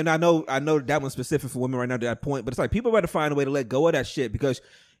 And I know that one's specific for women right now to that point, but it's like people better find a way to let go of that shit because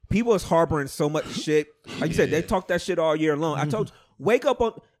people is harboring so much shit. Like you said, they talk that shit all year long. I told you, wake up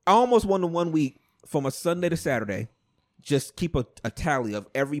on, I almost won the 1 week from a Sunday to Saturday. just keep a tally of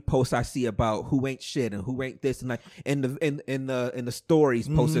every post I see about who ain't shit and who ain't this and like in the stories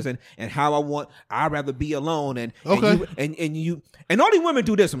posters and how I'd rather be alone and and all these women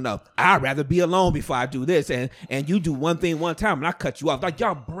do this one though. I'd rather be alone before I do this and you do one thing one time and I cut you off. Like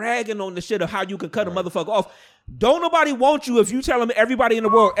y'all bragging on the shit of how you can cut a motherfucker off. Don't nobody want you if you tell them everybody in the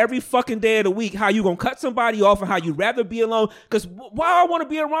world every fucking day of the week how you gonna cut somebody off and how you'd rather be alone. Because why I want to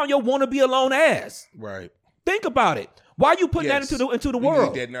be around your want to be alone ass? Right. Think about it. Why you putting that into the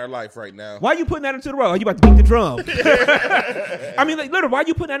world? We need that in our life right now. Why you putting that into the world? Are you about to beat the drum? I mean, like, literally, why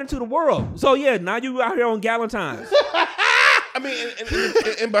you putting that into the world? So yeah, now you out here on Galentine's. I mean,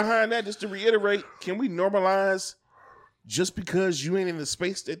 and behind that, just to reiterate, can we normalize just because you ain't in the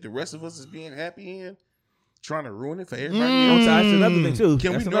space that the rest of us is being happy in, trying to ruin it for everybody else? That's another thing too.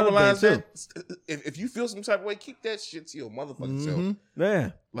 Can That's we normalize that? If you feel some type of way, keep that shit to your motherfucking self.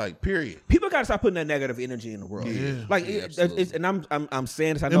 Yeah. Like, period. People gotta stop putting that negative energy in the world. Yeah. Like, Yeah, and I'm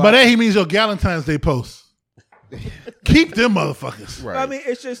saying this. I know And by that he means your Galentine's Day posts. Keep them motherfuckers. Right. I mean,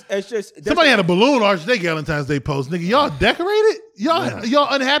 it's just. Somebody had a balloon arch their Galentine's Day post. Nigga, y'all decorated? Y'all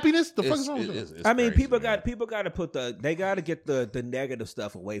unhappiness? The fuck is wrong with you? I mean, crazy, people got to put they got to get the negative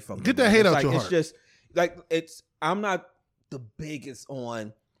stuff away from them. Get that hate out like, your it's heart. Just like I'm not the biggest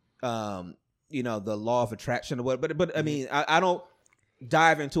on the law of attraction or what, but I mean, I don't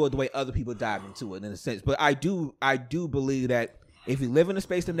dive into it the way other people dive into it in a sense. But I do believe that if you live in a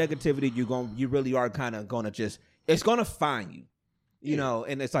space of negativity, you really are kind of gonna it's gonna find you, you know.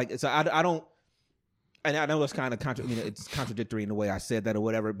 And it's like I don't. And I know it's kind of it's contradictory in the way I said that or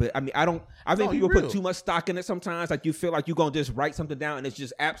whatever, but I mean I think people put too much stock in it sometimes. Like you feel like you're gonna just write something down and it's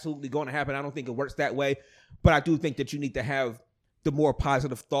just absolutely going to happen. I don't think it works that way, but I do think that you need to have the more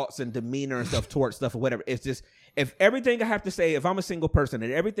positive thoughts and demeanor and stuff towards stuff or whatever. It's just if everything I have to say, if I'm a single person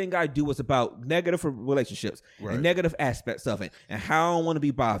and everything I do is about negative relationships and negative aspects of it and how I don't want to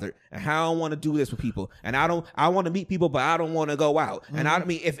be bothered and how I don't want to do this with people and I want to meet people but I don't want to go out. And I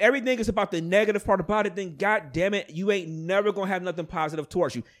mean, if everything is about the negative part about it, then god damn it, you ain't never gonna have nothing positive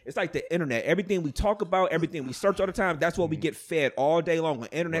towards you. It's like the internet. Everything we talk about, everything we search all the time, that's what we get fed all day long on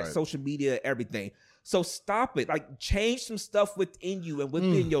internet, social media, everything. So stop it. Like, change some stuff within you and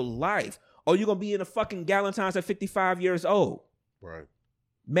within your life. Or you're going to be in a fucking Galentine's at 55 years old. Right.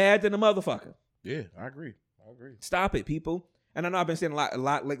 Mad than a motherfucker. Yeah, I agree. Stop it, people. And I know I've been saying a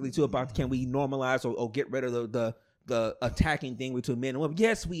lot lately, too, about can we normalize or get rid of the attacking thing between men and women.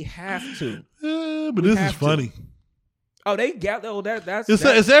 Yes, we have to. But this is funny. Oh, they got that's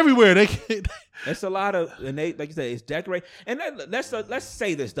it's everywhere. It's a lot of, and they, like you said, it's decorate. And let's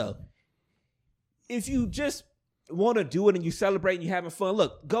say this, though. If you just want to do it and you celebrate and you're having fun,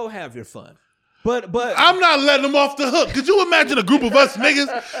 look, go have your fun. But I'm not letting them off the hook. Could you imagine a group of us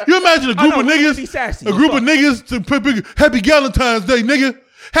niggas? You imagine a group of niggas? A group of niggas to Happy Galentine's Day, nigga.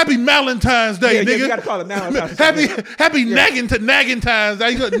 Happy Valentine's Day, nigga. Yeah, you gotta call it Valentine's Day. Happy Naggingtine's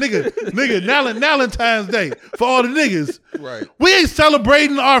Day. Nigga, Valentine's Day for all the niggas. Right. We ain't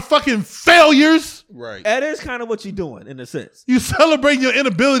celebrating our fucking failures. Right. That is kind of what you're doing in a sense. You celebrating your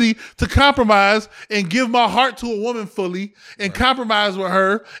inability to compromise and give my heart to a woman fully and compromise with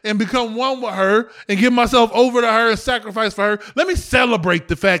her and become one with her and give myself over to her and sacrifice for her. Let me celebrate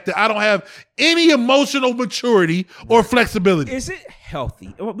the fact that I don't have any emotional maturity or flexibility. Is it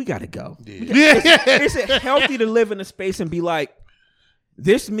healthy? Well, we got to go. Yeah. Is it healthy to live in a space and be like,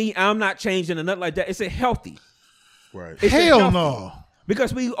 this me, I'm not changing and nothing like that? Is it healthy? Right. Hell no.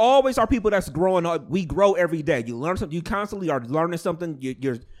 Because we always are people that's growing up. We grow every day. You learn something. You constantly are learning something.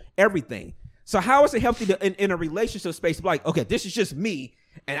 You're everything. So how is it healthy to, in a relationship space to be like, okay, this is just me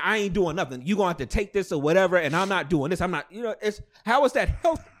and I ain't doing nothing. You're going to have to take this or whatever and I'm not doing this. I'm not, how is that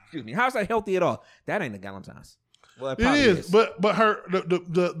healthy? Excuse me. How is that healthy at all? That ain't a Galentine's. Well, it is. But her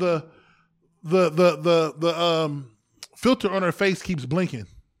the filter on her face keeps blinking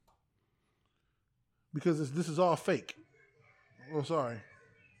because this is all fake. Oh, sorry.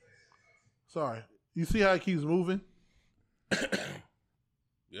 You see how it keeps moving?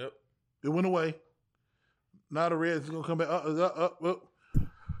 Yep. It went away. Now the red is gonna come back up.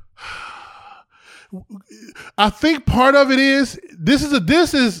 I think part of it is this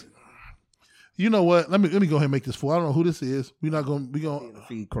is. You know what? Let me go ahead and make this full. I don't know who this is. We gonna.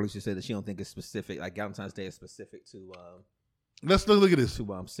 Carlisha said that she don't think it's specific. Like Valentine's Day is specific to. Let's look at this.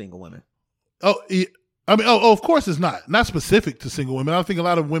 To single women. Oh, yeah. I mean, of course it's not specific to single women. I think a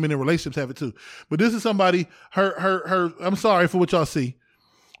lot of women in relationships have it too. But this is somebody. Her. I'm sorry for what y'all see,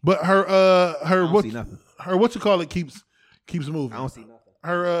 but her. What? See nothing. Her what you call it keeps moving. I don't see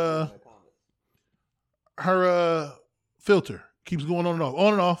nothing. Her filter keeps going on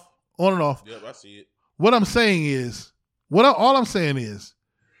and off. Yep, I see it. What I'm saying is, All I'm saying is,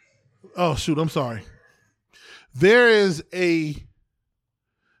 oh shoot, I'm sorry. There is a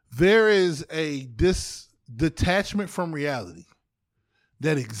detachment from reality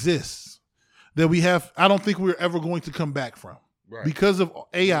that exists that we have. I don't think we're ever going to come back from because of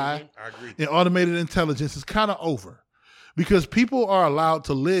AI I agree. and automated intelligence. It's kind of over because people are allowed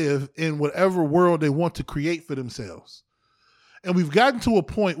to live in whatever world they want to create for themselves. And we've gotten to a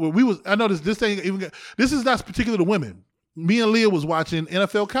point where I know this ain't even, this is not particular to women. Me and Leah was watching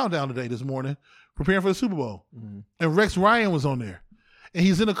NFL Countdown today this morning, preparing for the Super Bowl. Mm-hmm. And Rex Ryan was on there. And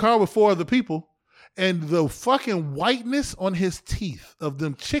he's in a car with 4 other people. And the fucking whiteness on his teeth of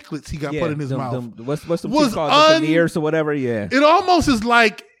them chiclets he got put in his mouth. What's the teeth called? The veneers or whatever? Yeah. It almost is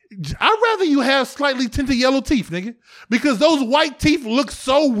like, I'd rather you have slightly tinted yellow teeth, nigga. Because those white teeth look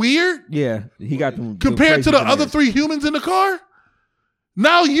so weird. Yeah. He got them. Compared to the other 3 humans in the car.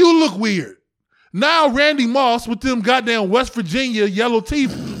 Now you look weird. Now Randy Moss with them goddamn West Virginia yellow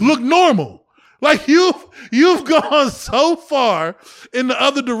teeth look normal. Like you've gone so far in the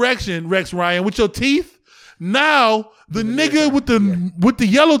other direction, Rex Ryan, with your teeth. Now the nigga with the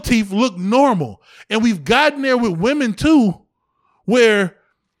yellow teeth look normal. And we've gotten there with women too, where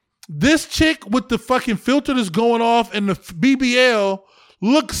this chick with the fucking filter that's going off and the BBL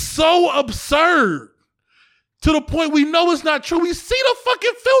looks so absurd. To the point we know it's not true. We see the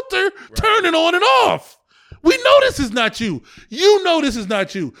fucking filter turning on and off. We know this is not you. You know this is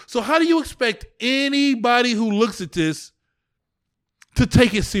not you. So how do you expect anybody who looks at this to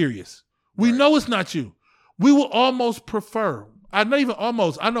take it serious? We know it's not you. We will almost prefer. I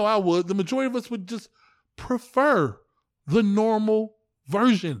know I would. The majority of us would just prefer the normal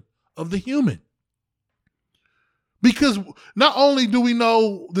version of the human. Because not only do we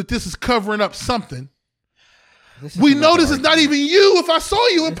know that this is covering up something, we know this is not even you if I saw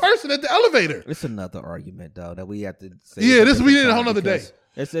you in person at the elevator. It's another argument, though, that we have to say. Yeah, we need a whole nother day.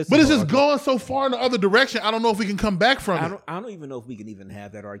 It's just gone so far in the other direction, I don't know if we can come back from it. I don't even know if we can even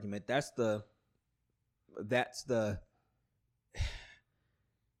have that argument. That's the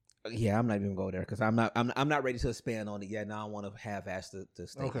yeah, I'm not even going there because I'm not ready to expand on it yet. Now I want to half-ass the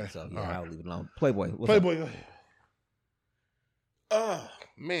statement. Okay. So yeah, I'll leave it alone. Playboy. Go ahead.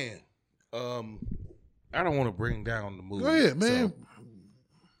 Man. I don't want to bring down the movie. Go ahead,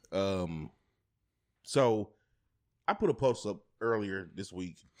 man. So I put a post up earlier this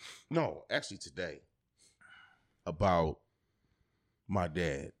week. No, actually today. About my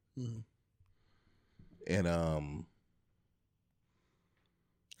dad. Mm-hmm. And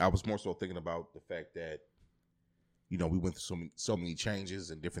I was more so thinking about the fact that, we went through so many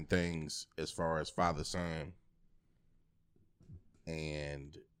changes and different things as far as father, son.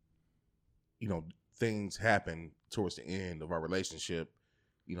 And, things happened towards the end of our relationship,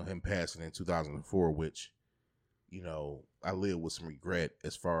 him passing in 2004, which, I live with some regret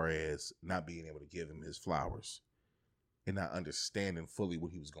as far as not being able to give him his flowers and not understanding fully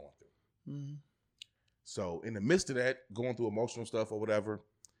what he was going through. Mm-hmm. So in the midst of that, going through emotional stuff or whatever,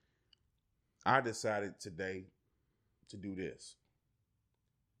 I decided today to do this.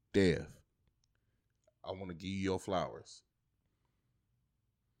 Dev, I want to give you your flowers.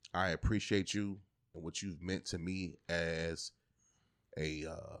 I appreciate you and what you've meant to me as a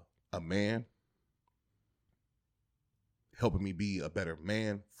man, helping me be a better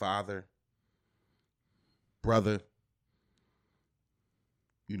man, father, brother,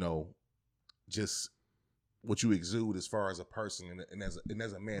 just what you exude as far as a person and as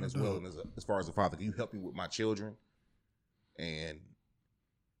a man as well, and as far as a father. You help me with my children, and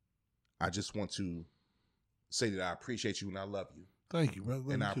I just want to say that I appreciate you and I love you. Thank you,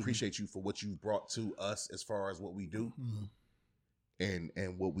 brother. And I appreciate you for what you've brought to us as far as what we do, and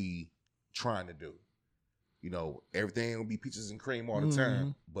what we trying to do. Everything will be peaches and cream all the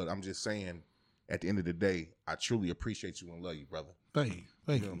time, but I'm just saying, at the end of the day, I truly appreciate you and love you, brother. Thank you.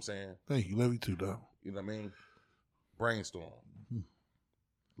 Thank you. Know what I'm saying? Thank you. Love you too, dog. You know what I mean? Brainstorm.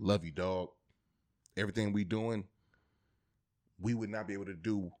 Love you, dog. Everything we doing, we would not be able to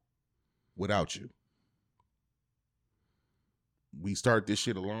do without you. We started this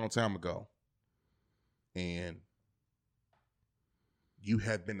shit a long time ago, and you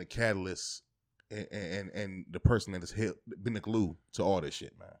have been the catalyst and the person that has been the glue to all this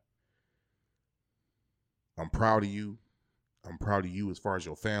shit, man. I'm proud of you. I'm proud of you as far as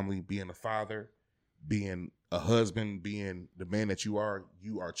your family, being a father, being a husband, being the man that you are.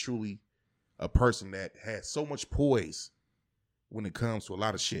 You are truly a person that has so much poise when it comes to a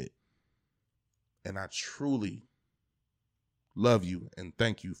lot of shit. And I truly love you and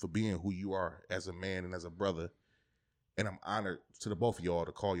thank you for being who you are as a man and as a brother. And I'm honored to the both of y'all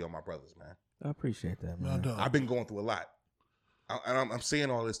to call y'all my brothers, man. I appreciate that, man. I've been going through a lot. I'm saying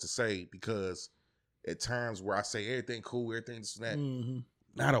all this to say because at times where I say everything cool, everything this and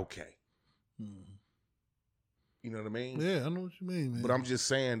that, not okay. You know what I mean? Yeah, I know what you mean, man. But I'm just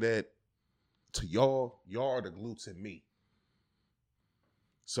saying that to y'all are the glue to me.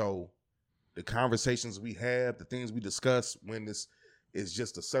 So the conversations we have, the things we discuss when this is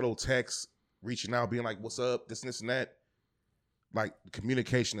just a subtle text, reaching out, being like, what's up, this and that. Like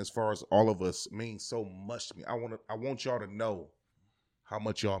communication as far as all of us means so much to me. I want y'all to know how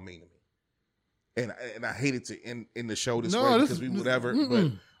much y'all mean to me. And I hated to end the show this way because we whatever,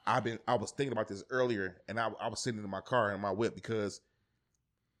 but I was thinking about this earlier, and I was sitting in my car in my whip because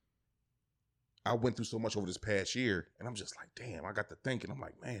I went through so much over this past year, and I'm just like, damn, I got to thinking. I'm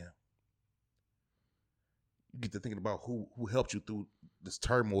like, man, you get to thinking about who helped you through this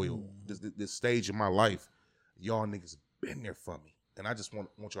turmoil, this stage in my life. Y'all niggas been there for me, and I just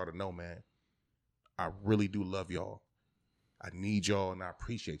want y'all to know, man, I really do love y'all. I need y'all, and I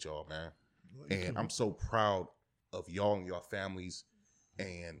appreciate y'all, man. And I'm so proud of y'all and your families.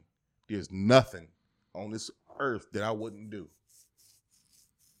 And there's nothing on this earth that I wouldn't do,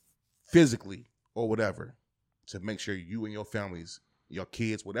 physically or whatever, to make sure you and your families, your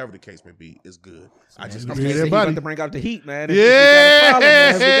kids, whatever the case may be, is good. I'm about to bring out the heat, man.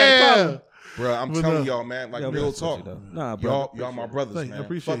 Bro, I'm telling y'all, man, like real talk. Nah, bro, y'all my brothers,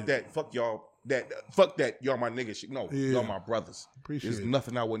 man. Fuck that. Fuck y'all. Fuck that. Y'all my niggas. Shit. No, y'all my brothers. There's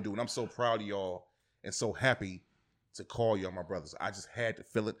nothing I wouldn't do, and I'm so proud of y'all and so happy to call y'all my brothers. I just had to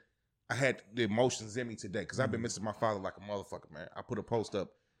feel it. I had the emotions in me today because I've been missing my father like a motherfucker, man. I put a post up.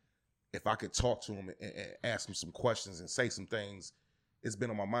 If I could talk to him and ask him some questions and say some things, it's been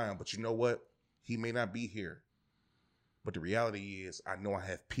on my mind. But you know what? He may not be here. But the reality is I know I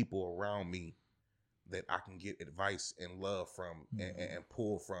have people around me that I can get advice and love from and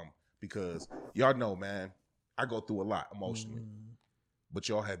pull from, because y'all know, man, I go through a lot emotionally. But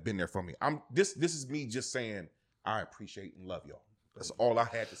y'all have been there for me. This is me just saying I appreciate and love y'all. That's all I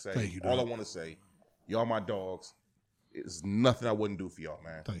had to say. Thank you, all I want to say. Y'all my dogs. It's nothing I wouldn't do for y'all,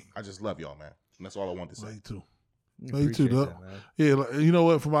 man. I just love y'all, man. And that's all I want to say. Love you too. Love you too, dog. Yeah, like, you know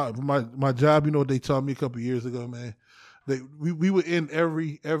what? For my job, you know what they taught me a couple of years ago, man. We would end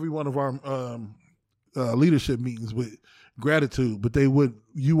every one of our leadership meetings with gratitude, but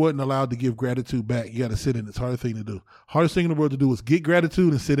you wasn't allowed to give gratitude back. You got to sit in it. It's the hardest thing to do. Hardest thing in the world to do is get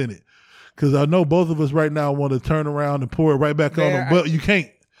gratitude and sit in it. Because I know both of us right now want to turn around and pour it right back on them, but you can't.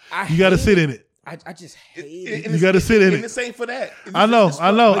 You got to sit in it. I just hate it. You got to sit in it. It's ain't for that. I know it's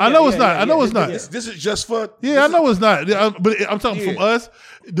not. This is just for. Yeah, I know it's not. But I'm talking from us.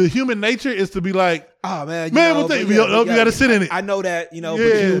 The human nature is to be like, oh man, you got to sit in it. I know that, but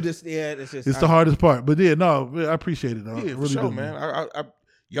you just, it's just. It's the hardest part. But yeah, no, I appreciate it. Yeah, really for sure, man. I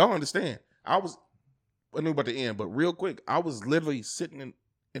y'all understand. I knew about the end, but real quick, I was literally sitting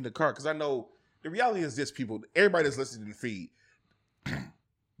in the car because I know the reality is this, people, everybody that's listening to the feed,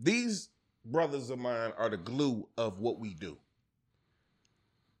 these brothers of mine are the glue of what we do.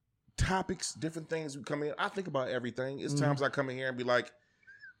 Topics, different things we come in. I think about everything. It's times I come in here and be like,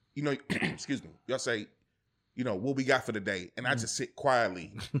 excuse me, y'all say, what we got for the day. And I just sit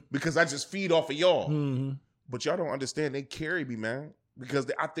quietly because I just feed off of y'all. But y'all don't understand. They carry me, man. Because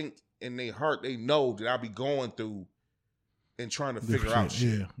I think in their heart, they know that I be going through and trying to figure out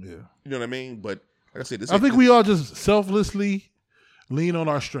shit. Yeah. You know what I mean? But like I said, I think we all just selflessly lean on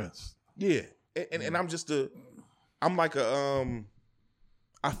our strengths. Yeah. And I'm just I'm like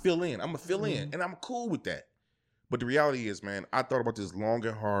I fill in. I'm a fill in. And I'm cool with that. But the reality is, man, I thought about this long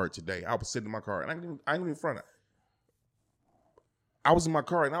and hard today. I was sitting in my car and I ain't even in front of. I was in my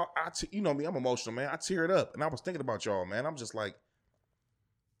car and I you know me, I'm emotional, man. I tear it up. And I was thinking about y'all, man. I'm just like,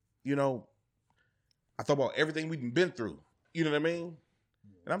 I thought about everything we've been through. You know what I mean?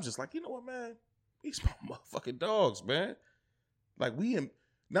 And I'm just like, you know what, man? These my motherfucking dogs, man. Like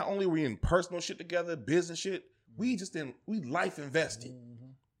not only we in personal shit together, business shit, we life invested.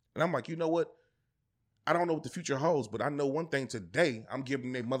 And I'm like, you know what? I don't know what the future holds, but I know one thing today, I'm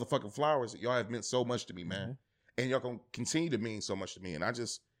giving them motherfucking flowers. Y'all have meant so much to me, man. And y'all gonna continue to mean so much to me. And I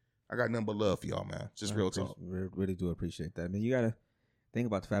got nothing but love for y'all, man. Just real talk. Really do appreciate that. I mean, you gotta think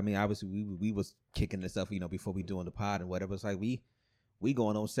about the fact. I mean, obviously we was kicking this stuff, before we doing the pod and whatever. It's like we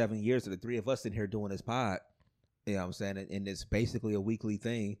going on 7 years of the three of us sitting here doing this pod. You know what I'm saying? And it's basically a weekly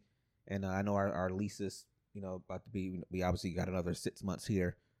thing. And I know our lease is, about to be, we obviously got another 6 months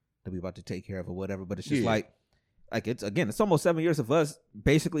here that we about to take care of or whatever. But it's just like it's almost 7 years of us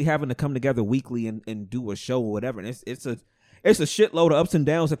basically having to come together weekly and do a show or whatever. And it's a shitload of ups and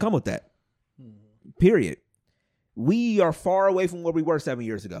downs that come with that. Period. We are far away from where we were 7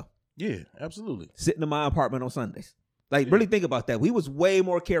 years ago. Yeah, absolutely. Sitting in my apartment on Sundays. Like, really think about that. We was way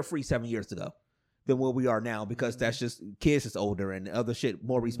more carefree 7 years ago than where we are now because that's just kids is older and other shit,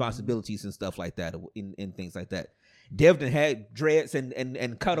 more responsibilities and stuff like that and things like that. Devin had dreads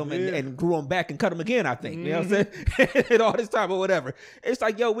and cut them and grew them back and cut them again, I think. You know what I'm saying? And all this time or whatever. It's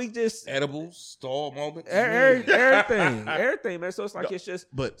like, yo, we just... Edibles, stall moments. Everything, man. So it's like, it's just...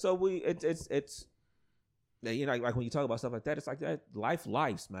 But so it's you know, like when you talk about stuff like that, it's like that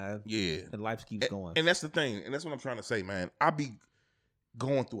lives, man. Yeah. And life keeps going. And that's the thing. And that's what I'm trying to say, man. I be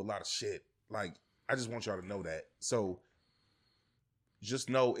going through a lot of shit. Like, I just want y'all to know that. So just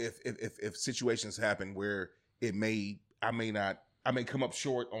know if situations happen where I may come up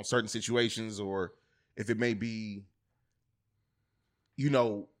short on certain situations, or if it may be, you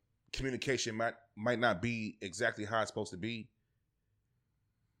know, communication might not be exactly how it's supposed to be.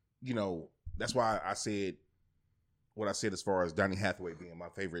 You know, that's why I said what I said as far as Donny Hathaway being my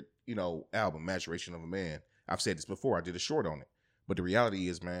favorite, you know, album, Maturation of a Man. I've said this before. I did a short on it. But the reality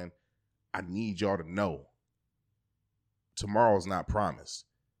is, man, I need y'all to know tomorrow's not promised.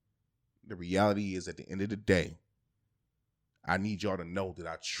 The reality is, at the end of the day, I need y'all to know that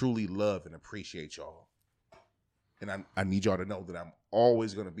I truly love and appreciate y'all. And I need y'all to know that I'm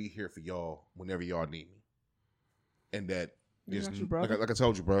always going to be here for y'all whenever y'all need me. And that there's, like I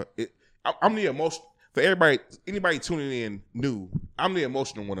told you, bro, I'm the emotion for everybody. Anybody tuning in new, I'm the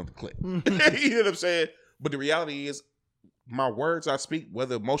emotional one of the clip. You know what I'm saying? But the reality is, my words I speak,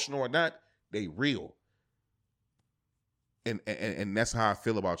 whether emotional or not, they real. And that's how I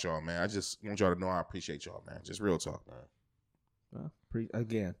feel about y'all, man. I just want y'all to know I appreciate y'all, man. Just real talk, man.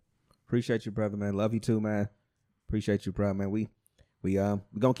 Again, appreciate you, brother, man. Love you too, man. Appreciate you, bro, man. We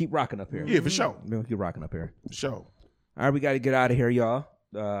gonna keep rocking up here. Yeah, for sure. We're gonna keep rocking up here. For sure. All right, we got to get out of here, y'all.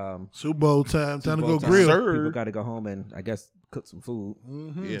 Super Bowl time. Time to go Bowl grill. Sir. People got to go home and I guess cook some food.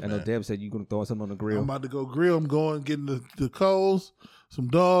 Yeah, I know man. Deb said you're gonna throw something on the grill. I'm about to go grill. I'm going getting the coals, some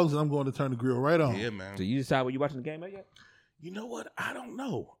dogs, and I'm going to turn the grill right on. Yeah, man. So you decide what you watching the game at yet? You know what? I don't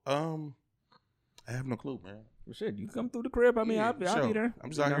know. I have no clue, man. Well, shit, you come through the crib. I mean, Yeah, I'll be there. I'm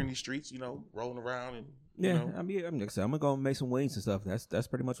just out here in these streets, you know, rolling around and Yeah, you know. I'm gonna go make some wings and stuff. That's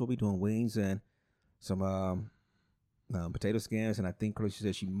pretty much what we doing. Wings and some potato skins, and I think she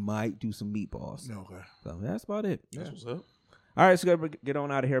said she might do some meatballs. Okay. So that's about it. That's what's up. All right, so get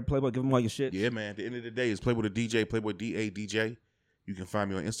on out of here, Playboy. Give them all your shit. Yeah, man. At the end of the day, it's Playboy the DJ, Playboy DADJ. You can find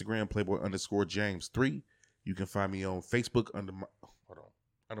me on Instagram, Playboy_James3. You can find me on Facebook under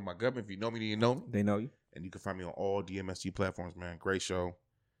my government. If you know me, then you know me. They know you. And you can find me on all DMSG platforms, man. Great show.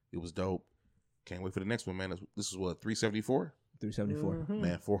 It was dope. Can't wait for the next one, man. This is what, 374? 374.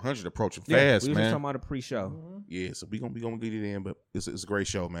 Man, 400 approaching Yeah, fast, we was man. just talking about a pre-show. Yeah, so we gonna get it in, but it's a great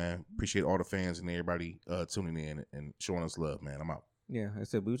show, man. Appreciate all the fans and everybody tuning in and showing us love, man. I'm out. Yeah, I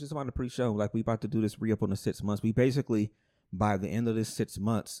said we were just about the pre-show. Like, we about to do this re-up on the 6 months. We basically, by the end of this 6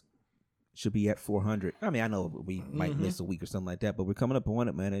 months, should be at 400. I mean, I know we might miss a week or something like that, but we're coming up on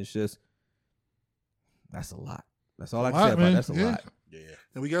it, man. It's just, that's a lot. That's all I can say about it. That's a lot. Yeah.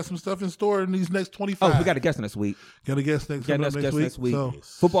 And we got some stuff in store in these next 25. Oh, we got a guest next week. Got a guest next week. So,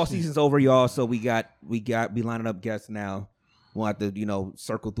 Football season's over, y'all. So we lining up guests now. We'll have to,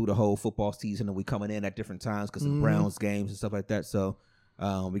 circle through the whole football season, and we coming in at different times because of Browns games and stuff like that. So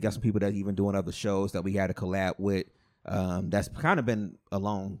we got some people that even doing other shows that we had to collab with. That's kind of been a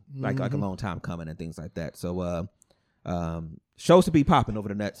long time coming and things like that. So shows to be popping over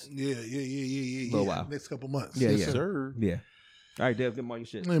the next little while. Next couple months. Yeah, Yes, yeah. sir. Yeah. All right, Dev, give them all your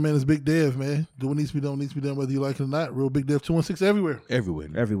shit. Hey, man, it's Big Dev, man. Do what needs to be done, whether you like it or not. Real Big Dev 216 everywhere.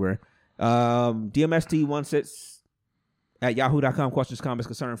 Everywhere. DMST16 at yahoo.com. Questions, comments,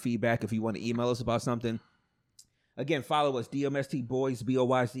 concern, feedback. If you want to email us about something. Again, follow us, DMST Boys,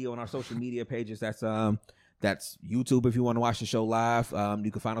 BOYZ, on our social media pages. That's YouTube if you want to watch the show live.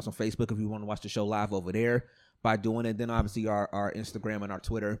 You can find us on Facebook if you want to watch the show live over there by doing it. Then obviously our Instagram and our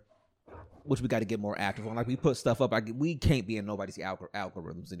Twitter, which we got to get more active on. Like, we put stuff up. We can't be in nobody's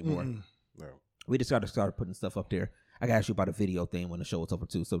algorithms anymore. No. We just got to start putting stuff up there. I got to ask you about a video thing when the show is over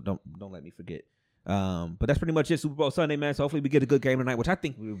too, so don't let me forget. But that's pretty much it. Super Bowl Sunday, man. So hopefully we get a good game tonight, which I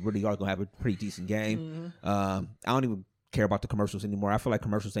think we really are going to have a pretty decent game. I don't even care about the commercials anymore. I feel like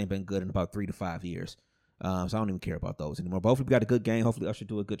commercials ain't been good in about 3 to 5 years. So I don't even care about those anymore. But hopefully we got a good game. Hopefully Usher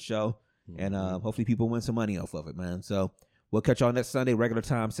do a good show. And hopefully people win some money off of it, man. So we'll catch y'all next Sunday, regular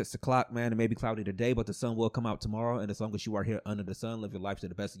time, 6 o'clock, man. It may be cloudy today, but the sun will come out tomorrow. And as long as you are here under the sun, live your life to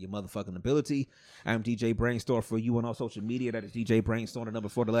the best of your motherfucking ability. I'm DJ Brainstorm for you on all social media. That is DJ Brainstorm, the number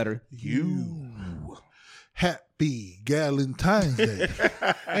 4 the letter U. Happy Galentine's Day.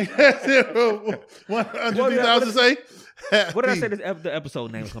 Ain't that it? What to say? What did I say the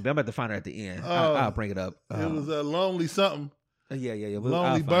episode name was going to be? I'm about to find it at the end. I'll bring it up. It was a Lonely something. Yeah.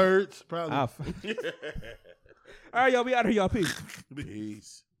 Lonely Birds, probably. All right, y'all. We out of here, y'all. Peace.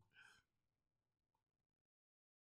 Peace.